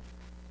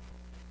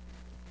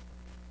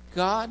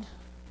God,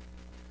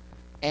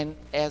 and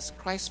as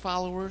Christ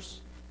followers,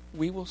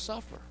 we will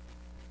suffer.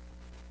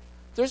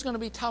 There's going to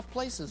be tough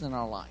places in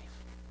our life.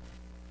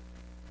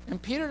 And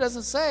Peter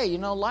doesn't say,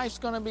 life's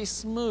going to be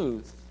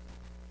smooth.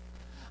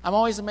 I'm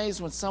always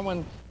amazed when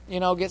someone,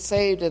 gets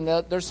saved and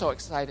they're so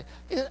excited.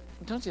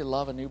 Don't you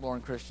love a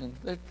newborn Christian?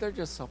 They're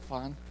just so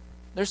fun.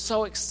 They're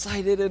so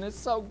excited, and it's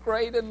so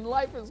great, and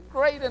life is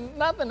great, and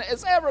nothing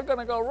is ever going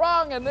to go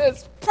wrong, and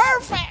it's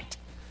perfect.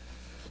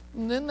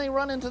 And then they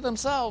run into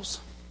themselves.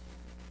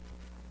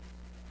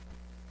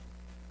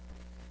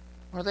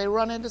 Or they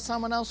run into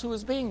someone else who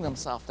is being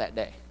themselves that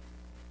day.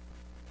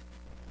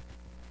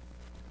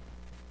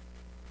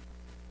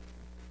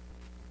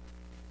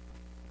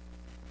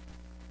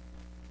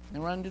 They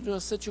run into a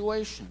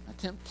situation, a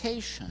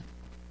temptation.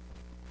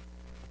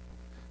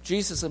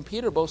 Jesus and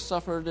Peter both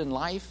suffered in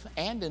life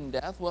and in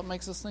death. What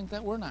makes us think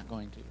that we're not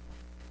going to?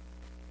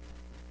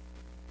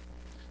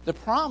 The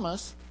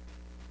promise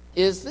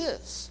is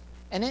this,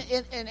 and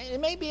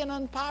it may be an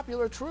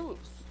unpopular truth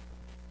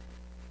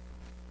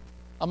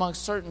among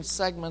certain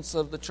segments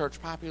of the church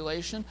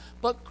population,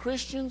 but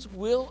Christians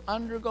will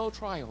undergo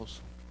trials.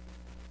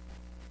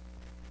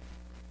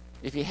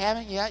 If you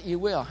haven't yet, you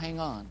will. Hang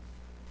on.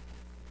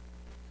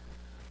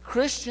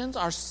 Christians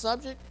are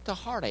subject to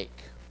heartache.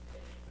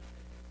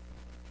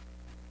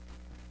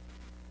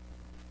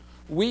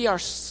 We are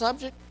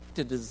subject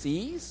to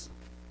disease.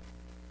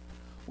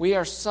 We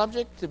are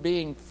subject to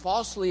being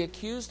falsely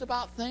accused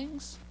about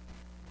things.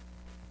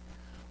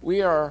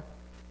 We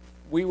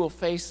will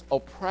face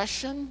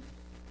oppression.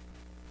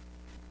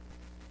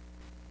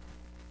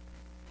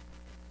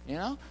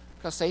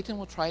 Because Satan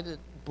will try to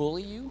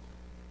bully you,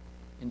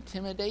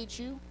 intimidate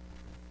you.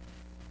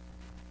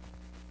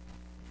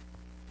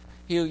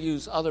 He'll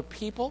use other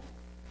people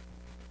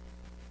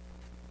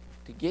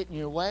to get in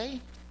your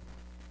way,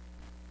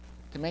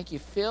 to make you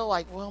feel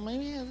like, well,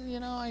 maybe,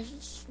 I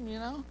just,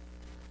 And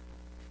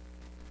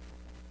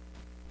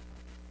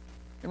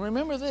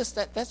remember this,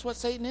 that's what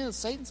Satan is.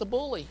 Satan's a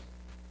bully.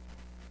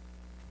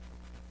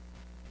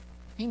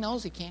 He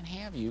knows he can't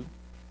have you.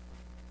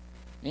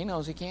 He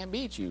knows he can't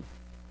beat you.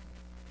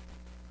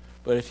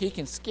 But if he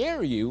can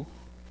scare you,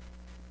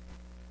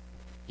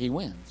 he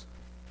wins.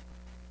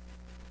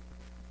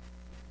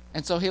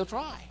 And so he'll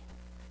try.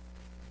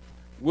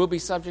 We'll be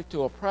subject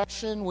to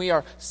oppression. We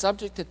are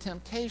subject to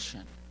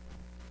temptation.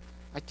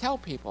 I tell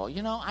people,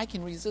 I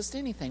can resist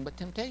anything but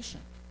temptation.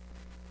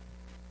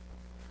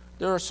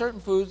 There are certain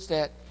foods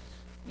that,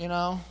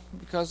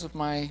 because of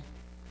my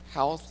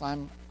health,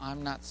 I'm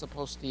not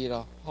supposed to eat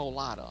a whole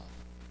lot of.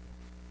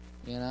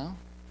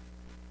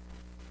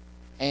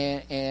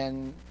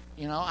 And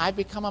I've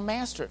become a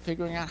master at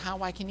figuring out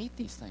how I can eat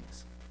these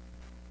things.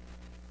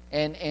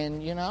 And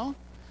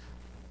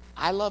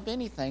I love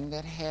anything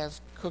that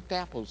has cooked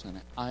apples in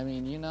it. I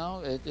mean,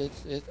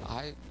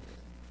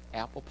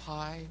 apple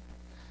pie,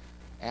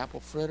 apple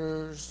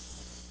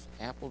fritters,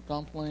 apple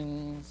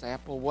dumplings,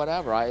 apple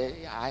whatever.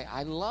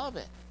 I love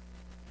it.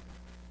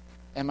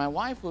 And my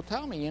wife will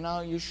tell me,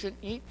 you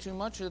shouldn't eat too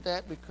much of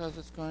that because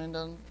it's going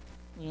to,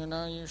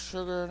 your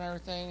sugar and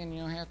everything, and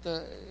you have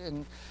to,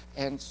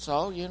 and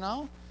so,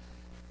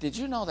 did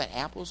you know that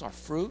apples are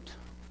fruit?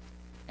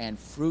 And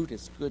fruit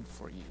is good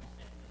for you.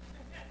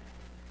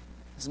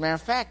 As a matter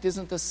of fact,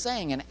 isn't the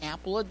saying, an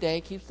apple a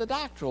day keeps the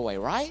doctor away,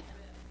 right?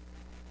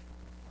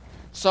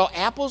 So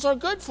apples are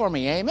good for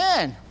me,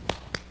 amen.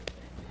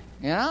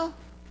 And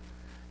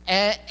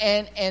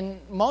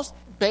most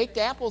baked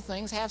apple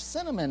things have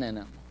cinnamon in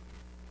them.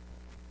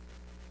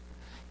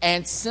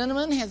 And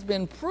cinnamon has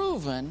been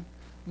proven,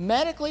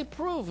 medically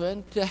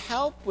proven, to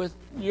help with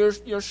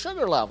your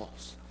sugar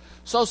levels.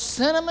 So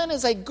cinnamon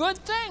is a good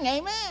thing,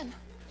 amen.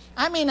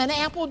 I mean, an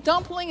apple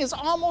dumpling is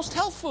almost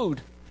health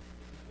food.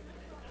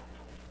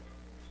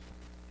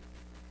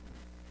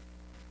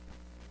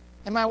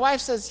 And my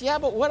wife says, yeah,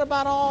 but what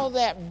about all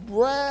that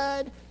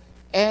bread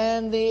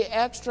and the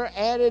extra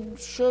added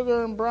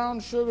sugar and brown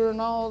sugar and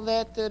all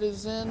that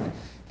is in?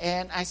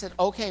 And I said,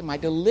 okay, my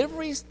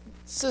delivery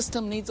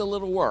system needs a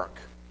little work.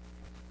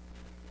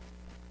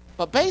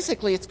 But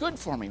basically, it's good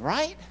for me,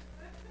 right?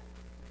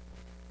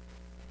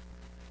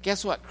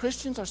 Guess what?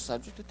 Christians are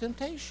subject to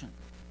temptation.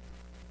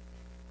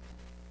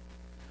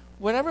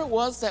 Whatever it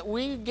was that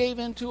we gave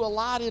into a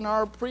lot in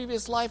our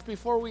previous life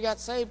before we got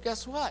saved,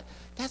 guess what?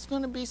 That's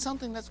going to be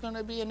something that's going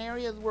to be an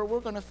area where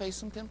we're going to face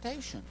some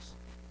temptations.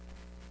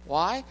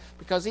 Why?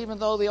 Because even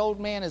though the old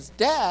man is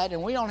dead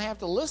and we don't have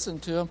to listen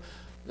to him,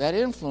 that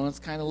influence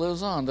kind of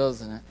lives on,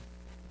 doesn't it?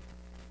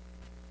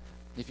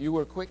 If you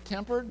were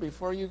quick-tempered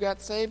before you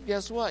got saved,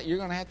 guess what? You're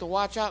going to have to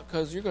watch out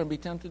because you're going to be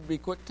tempted to be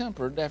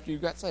quick-tempered after you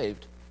got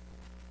saved.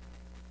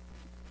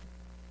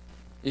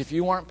 If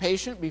you weren't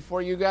patient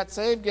before you got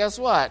saved, guess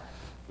what?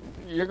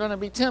 You're going to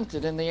be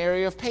tempted in the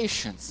area of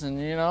patience and,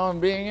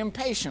 and being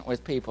impatient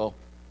with people.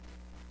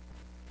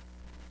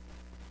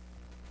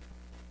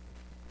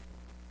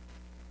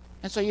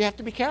 And so you have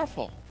to be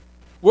careful.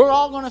 We're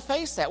all going to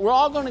face that. We're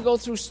all going to go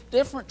through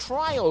different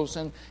trials,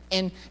 and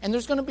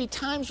there's going to be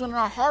times when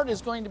our heart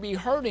is going to be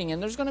hurting,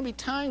 and there's going to be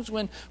times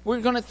when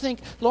we're going to think,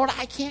 Lord,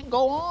 I can't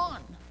go on.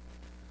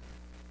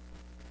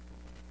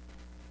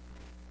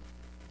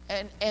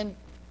 And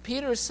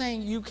Peter is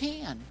saying you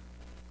can.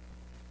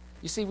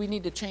 You see, we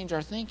need to change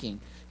our thinking.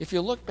 If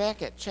you look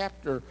back at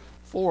chapter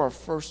 4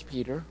 of 1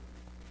 Peter,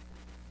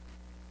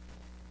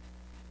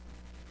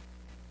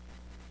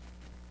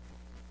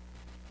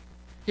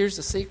 here's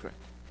the secret.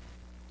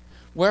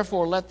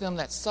 Wherefore let them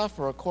that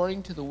suffer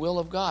according to the will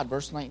of God,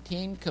 verse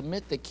 19,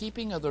 commit the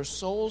keeping of their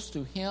souls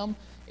to Him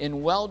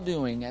in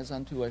well-doing as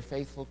unto a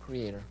faithful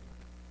Creator.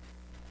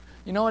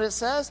 You know what it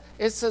says?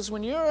 It says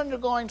when you're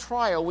undergoing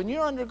trial, when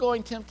you're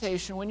undergoing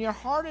temptation, when your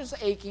heart is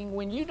aching,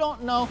 when you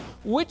don't know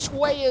which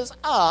way is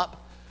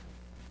up,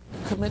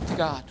 commit to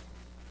God.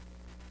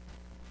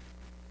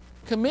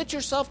 Commit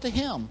yourself to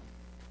Him.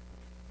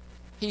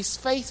 He's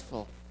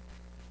faithful.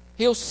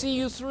 He'll see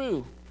you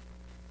through.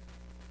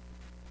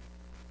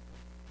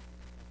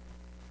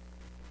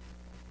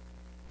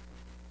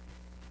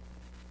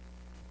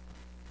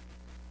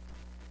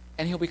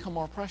 And He'll become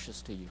more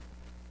precious to you.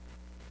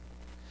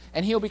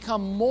 And He'll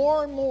become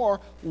more and more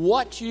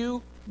what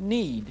you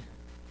need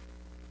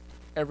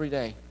every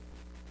day.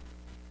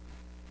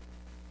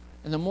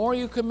 And the more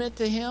you commit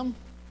to Him,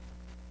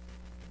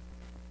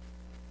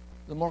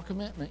 the more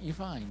commitment you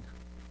find.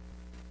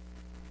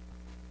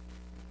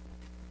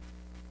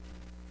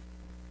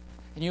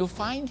 And you'll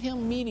find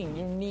Him meeting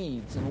your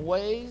needs in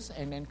ways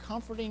and then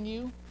comforting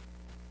you.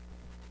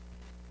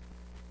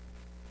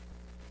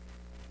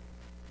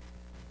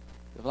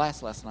 The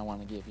last lesson I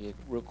want to give you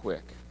real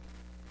quick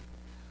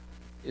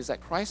is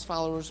that Christ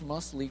followers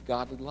must lead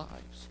godly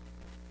lives.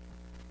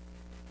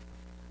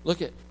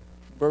 Look at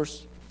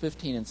verse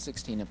 15 and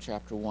 16 of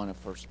chapter 1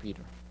 of 1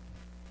 Peter.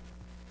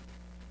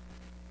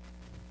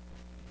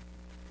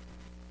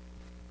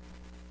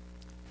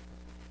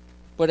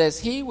 But as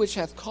He which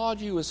hath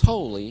called you is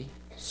holy,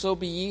 so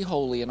be ye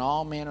holy in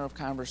all manner of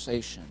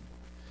conversation,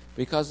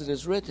 because it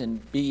is written,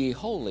 Be ye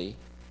holy,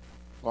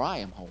 for I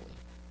am holy.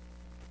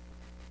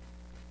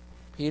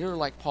 Peter,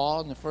 like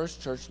Paul in the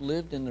first church,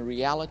 lived in the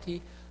reality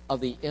of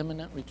the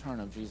imminent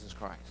return of Jesus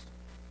Christ.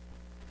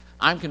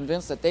 I'm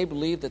convinced that they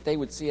believed that they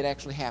would see it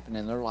actually happen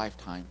in their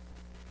lifetime.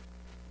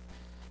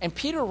 And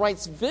Peter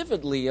writes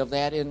vividly of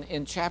that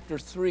in chapter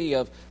 3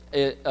 of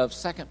 2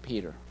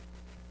 Peter.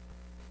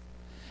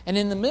 And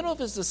in the middle of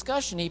his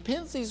discussion, he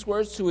pins these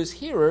words to his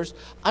hearers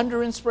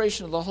under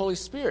inspiration of the Holy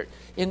Spirit.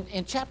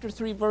 In chapter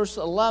 3, verse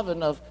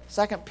 11 of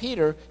 2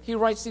 Peter, he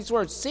writes these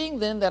words, Seeing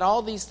then that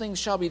all these things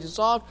shall be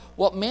dissolved,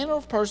 what manner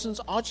of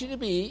persons ought you to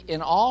be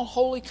in all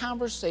holy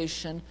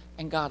conversation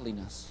and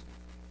godliness?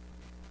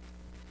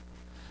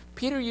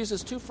 Peter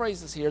uses two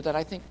phrases here that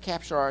I think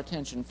capture our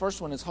attention. First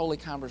one is holy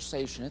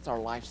conversation. It's our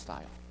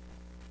lifestyle.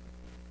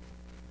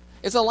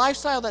 It's a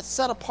lifestyle that's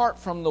set apart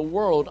from the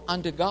world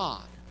unto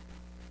God.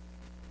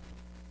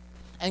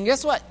 And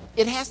guess what?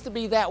 It has to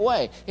be that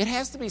way. It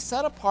has to be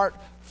set apart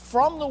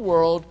from the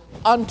world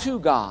unto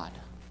God.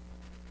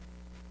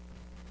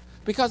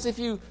 Because if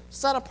you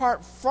set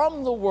apart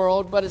from the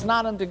world but it's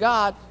not unto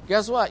God,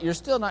 guess what? You're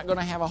still not going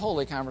to have a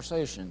holy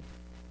conversation.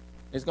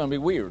 It's going to be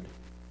weird.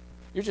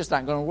 You're just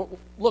not going to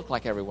look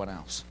like everyone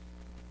else.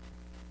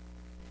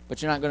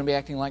 But you're not going to be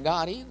acting like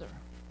God either.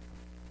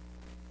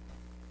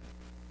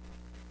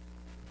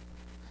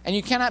 And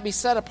you cannot be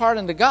set apart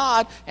unto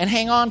God and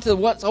hang on to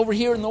what's over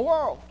here in the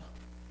world.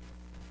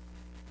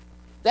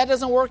 That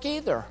doesn't work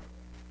either.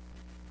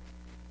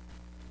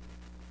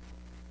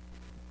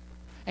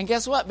 And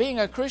guess what? Being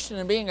a Christian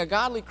and being a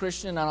godly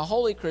Christian and a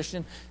holy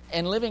Christian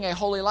and living a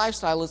holy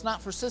lifestyle is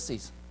not for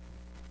sissies.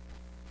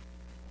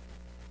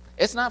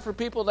 It's not for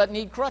people that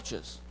need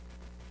crutches.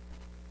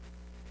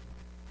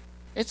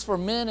 It's for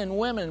men and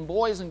women,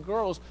 boys and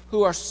girls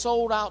who are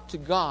sold out to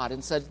God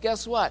and said,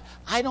 guess what?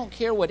 I don't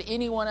care what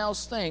anyone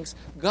else thinks.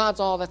 God's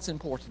all that's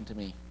important to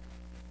me.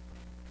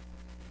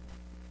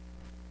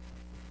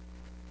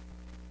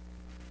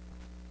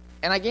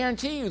 And I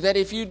guarantee you that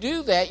if you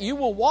do that, you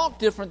will walk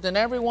different than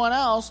everyone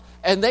else,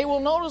 and they will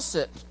notice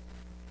it.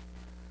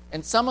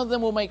 And some of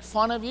them will make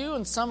fun of you,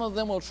 and some of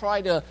them will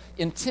try to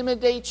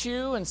intimidate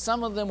you, and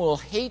some of them will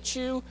hate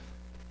you.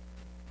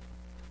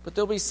 But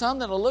there'll be some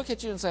that will look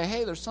at you and say,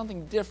 hey, there's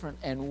something different,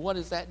 and what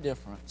is that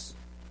difference?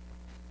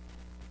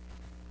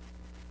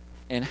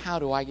 And how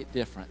do I get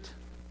different?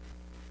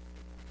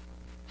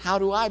 How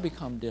do I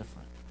become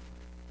different?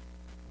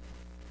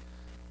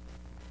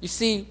 You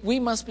see, we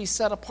must be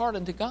set apart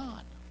unto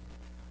God.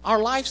 Our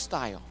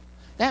lifestyle.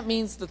 That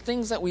means the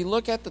things that we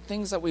look at, the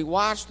things that we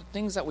watch, the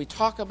things that we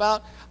talk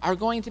about are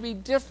going to be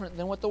different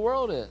than what the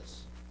world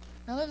is.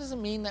 Now, that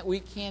doesn't mean that we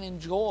can't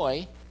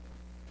enjoy,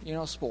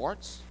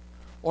 sports,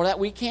 or that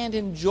we can't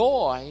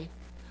enjoy,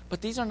 but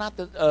these are not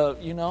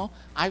the,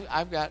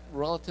 I've got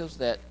relatives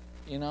that,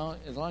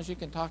 as long as you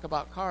can talk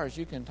about cars,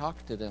 you can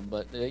talk to them,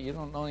 but you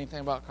don't know anything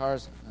about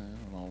cars. I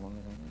don't know.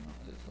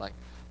 It's like,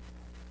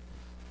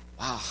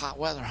 wow, hot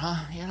weather,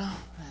 huh?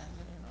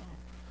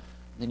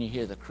 Then you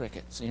hear the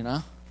crickets,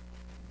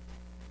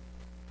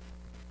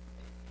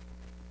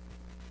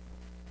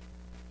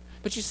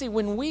 But you see,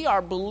 when we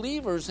are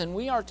believers and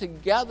we are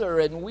together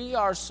and we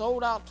are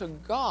sold out to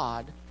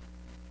God,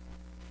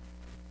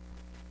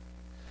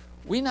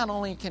 we not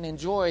only can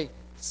enjoy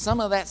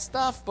some of that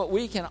stuff, but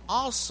we can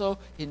also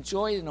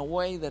enjoy it in a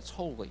way that's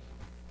holy.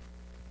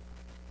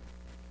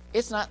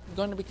 It's not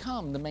going to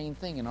become the main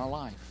thing in our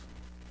life.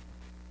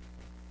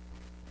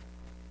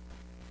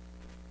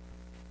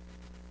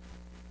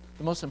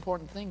 The most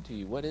important thing to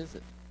you, what is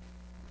it?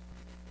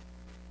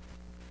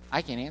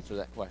 I can't answer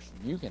that question.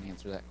 You can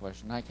answer that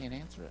question. I can't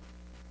answer it.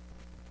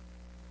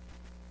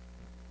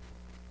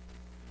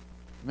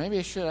 Maybe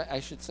I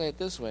should say it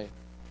this way.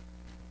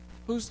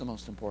 Who's the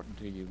most important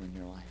to you in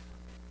your life?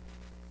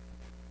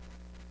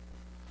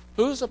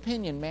 Whose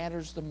opinion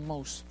matters the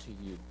most to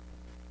you?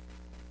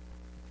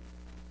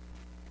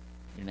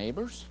 Your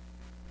neighbors?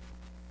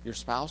 Your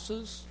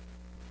spouses?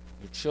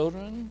 Your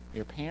children?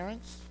 Your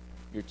parents?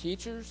 Your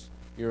teachers?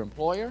 Your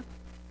employer?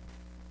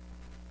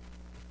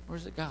 Or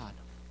is it God?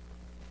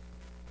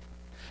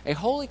 A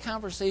holy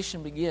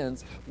conversation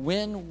begins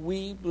when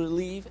we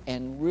believe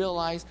and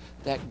realize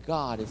that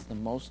God is the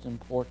most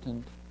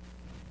important,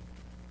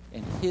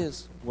 and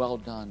His well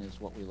done is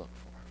what we look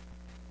for.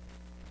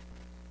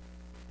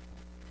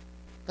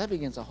 That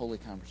begins a holy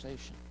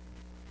conversation.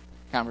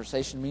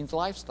 Conversation means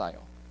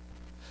lifestyle.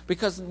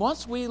 Because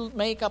once we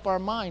make up our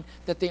mind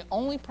that the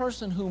only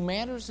person who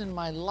matters in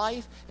my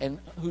life and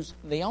who's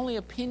the only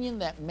opinion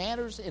that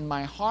matters in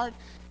my heart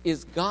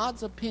is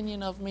God's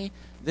opinion of me,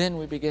 then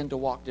we begin to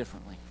walk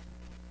differently.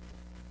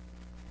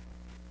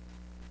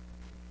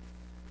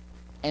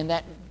 And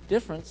that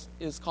difference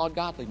is called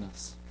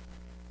godliness.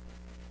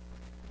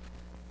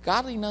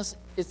 Godliness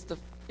is,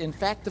 in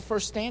fact, the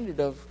first standard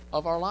of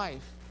our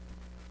life.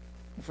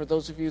 And for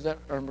those of you that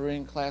are in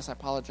Berean class, I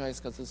apologize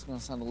because this is going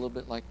to sound a little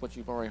bit like what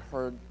you've already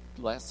heard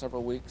the last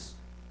several weeks.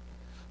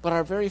 But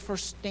our very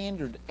first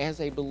standard as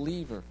a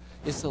believer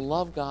is to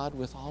love God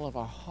with all of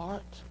our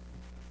heart,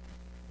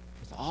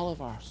 with all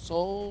of our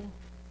soul,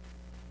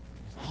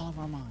 with all of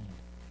our mind.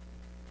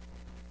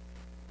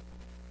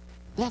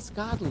 That's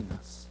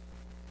godliness.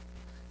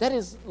 That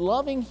is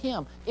loving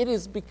Him. It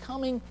is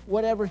becoming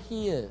whatever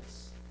He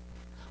is.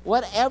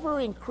 Whatever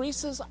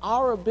increases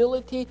our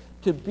ability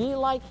to be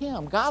like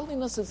Him.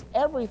 Godliness is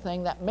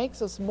everything that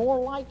makes us more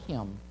like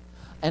Him.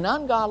 And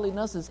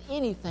ungodliness is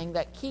anything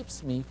that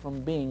keeps me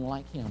from being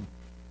like Him.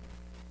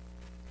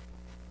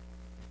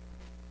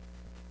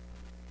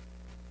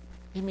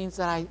 It means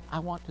that I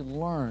want to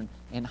learn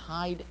and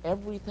hide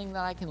everything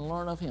that I can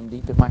learn of Him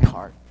deep in my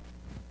heart.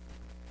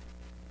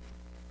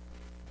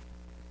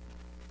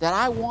 That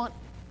I want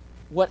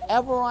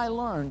whatever I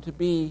learn to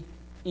be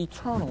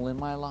eternal in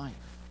my life.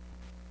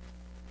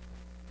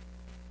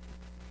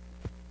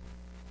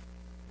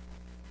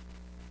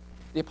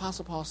 The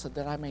Apostle Paul said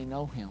that I may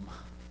know Him.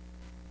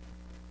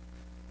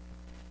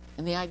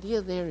 And the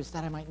idea there is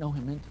that I might know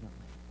Him intimately.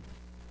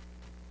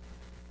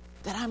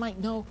 That I might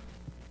know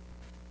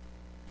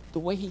the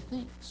way He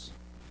thinks.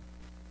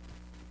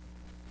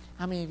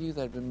 How many of you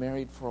that have been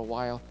married for a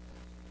while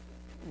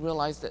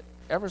realize that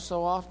ever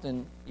so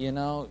often,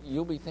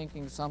 you'll be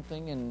thinking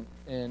something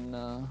and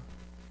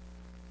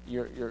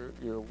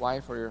your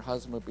wife or your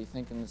husband will be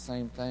thinking the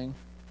same thing?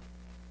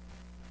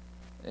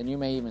 And you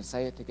may even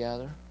say it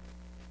together.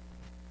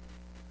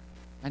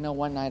 I know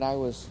one night I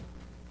was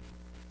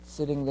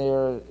sitting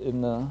there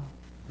in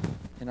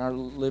our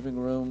living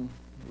room,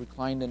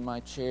 reclined in my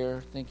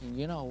chair, thinking,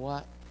 you know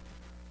what?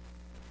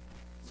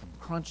 Some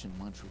Crunching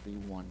Munch would be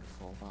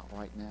wonderful about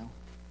right now.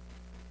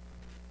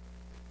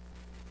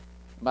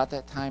 About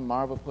that time,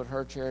 Marva put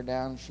her chair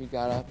down. She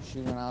got up.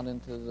 She went out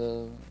into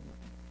the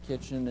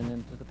kitchen and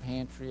into the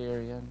pantry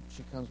area. And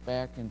she comes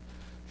back and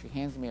she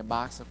hands me a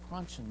box of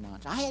Crunching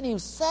Munch. I hadn't even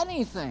said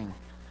anything.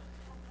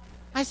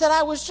 I said,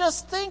 I was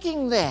just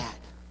thinking that.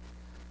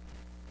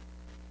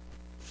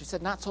 She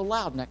said, not so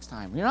loud next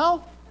time,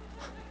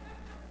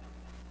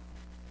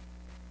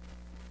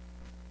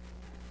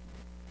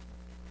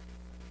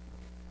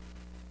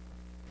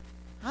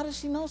 How does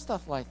she know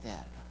stuff like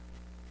that?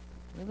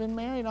 We've been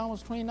married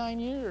almost 29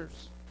 years.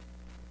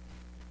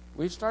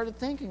 We've started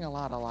thinking a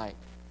lot alike.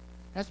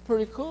 That's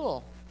pretty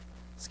cool.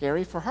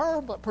 Scary for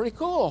her, but pretty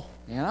cool,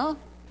 you know?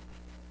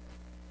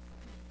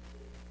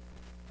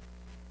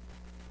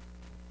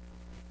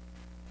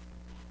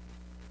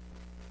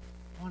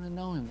 I want to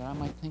know him that I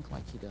might think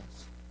like he does.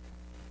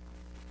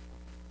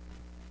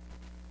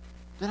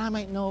 That I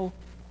might know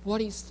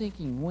what he's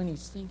thinking when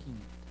he's thinking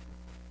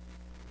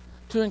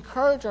it. To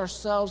encourage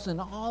ourselves in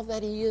all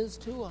that he is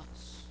to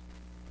us.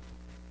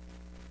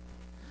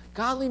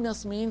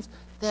 Godliness means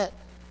that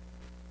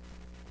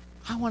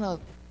I want to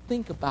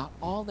think about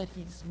all that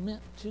he's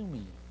meant to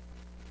me.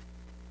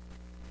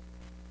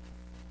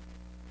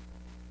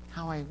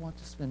 How I want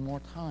to spend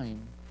more time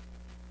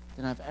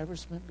than I've ever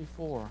spent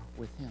before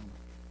with him.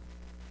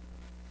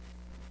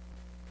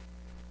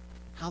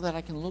 How that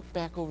I can look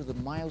back over the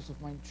miles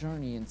of my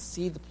journey and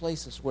see the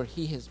places where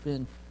he has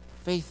been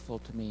faithful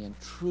to me and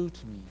true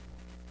to me,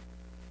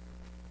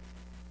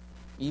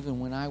 even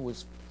when I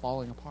was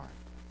falling apart.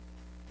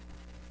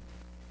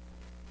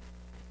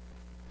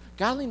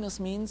 Godliness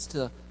means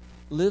to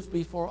live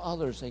before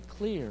others a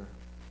clear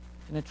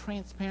and a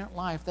transparent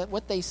life, that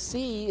what they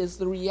see is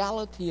the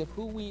reality of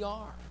who we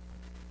are.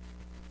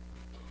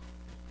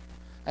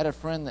 I had a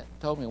friend that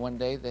told me one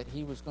day that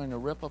he was going to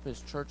rip up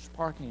his church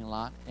parking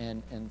lot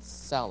and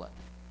sell it.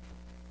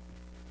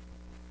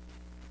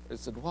 I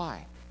said,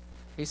 why?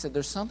 He said,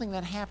 there's something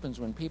that happens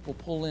when people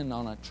pull in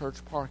on a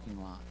church parking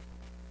lot.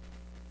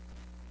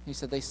 He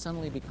said, they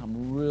suddenly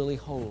become really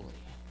holy.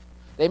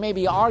 They may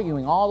be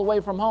arguing all the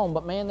way from home,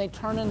 but man, they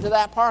turn into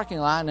that parking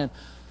lot and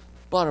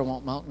butter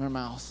won't melt in their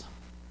mouth.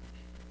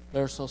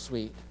 They're so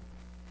sweet.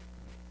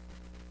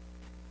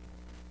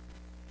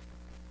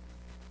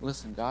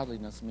 Listen,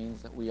 godliness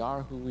means that we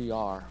are who we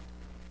are.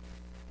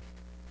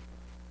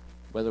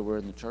 Whether we're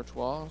in the church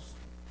walls,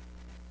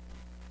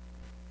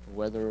 or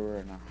whether we're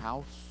in our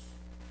house,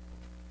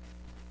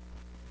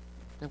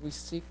 that we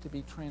seek to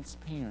be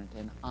transparent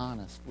and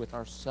honest with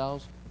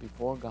ourselves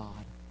before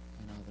God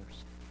and others.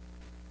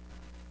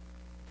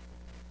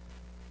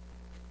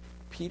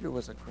 Peter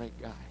was a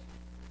great guy.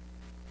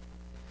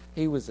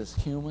 He was as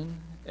human,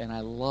 and I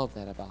love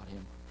that about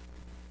him.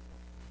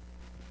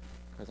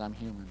 Because I'm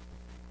human.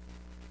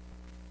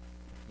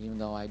 Even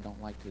though I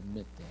don't like to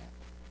admit that.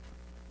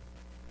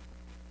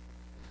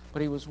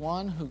 But he was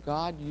one who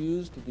God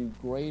used to do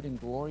great and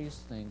glorious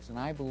things. And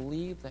I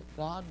believe that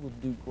God will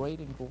do great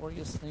and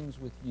glorious things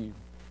with you.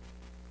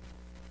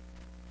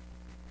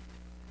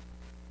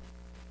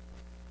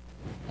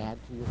 Add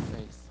to your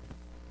faith.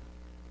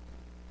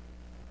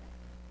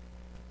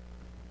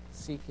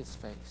 Seek his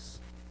face.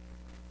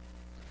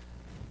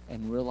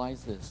 And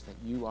realize this, that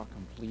you are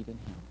complete in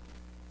him.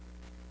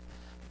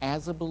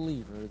 As a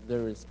believer,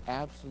 there is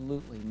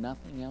absolutely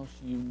nothing else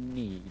you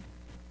need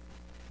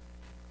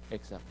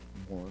except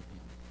more of him.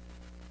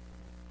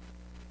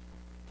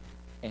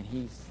 And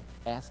he's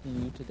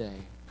asking you today,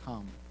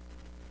 come,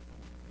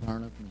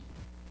 learn of me.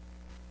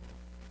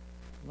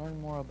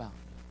 Learn more about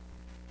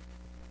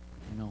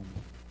me. Know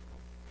me.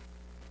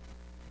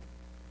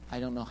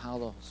 I don't know how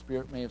the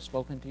Spirit may have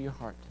spoken to your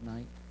heart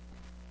tonight,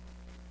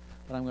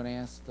 but I'm going to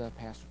ask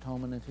Pastor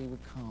Toman if he would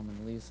come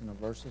and lead us in a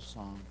verse of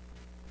song.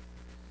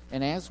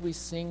 And as we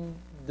sing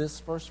this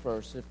first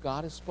verse, if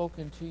God has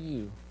spoken to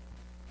you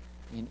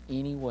in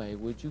any way,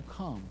 would you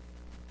come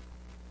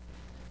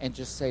and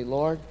just say,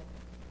 Lord,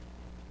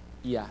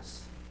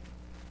 yes,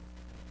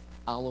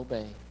 I'll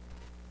obey.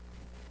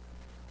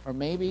 Or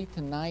maybe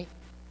tonight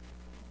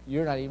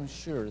you're not even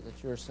sure that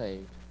you're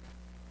saved,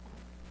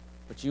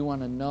 but you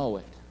want to know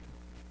it.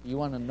 You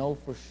want to know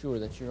for sure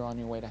that you're on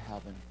your way to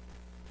heaven.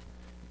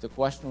 The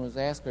question was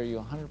asked, are you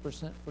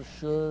 100% for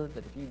sure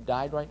that if you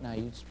died right now,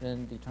 you'd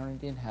spend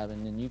eternity in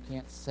heaven? And you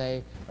can't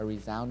say a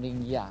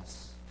resounding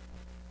yes.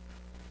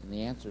 And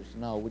the answer is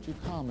no. Would you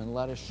come and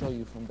let us show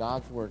you from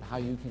God's Word how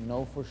you can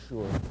know for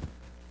sure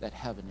that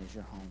heaven is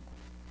your home?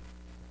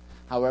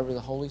 However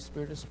the Holy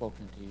Spirit has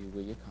spoken to you,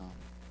 will you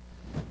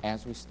come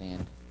as we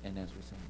stand and as we sing?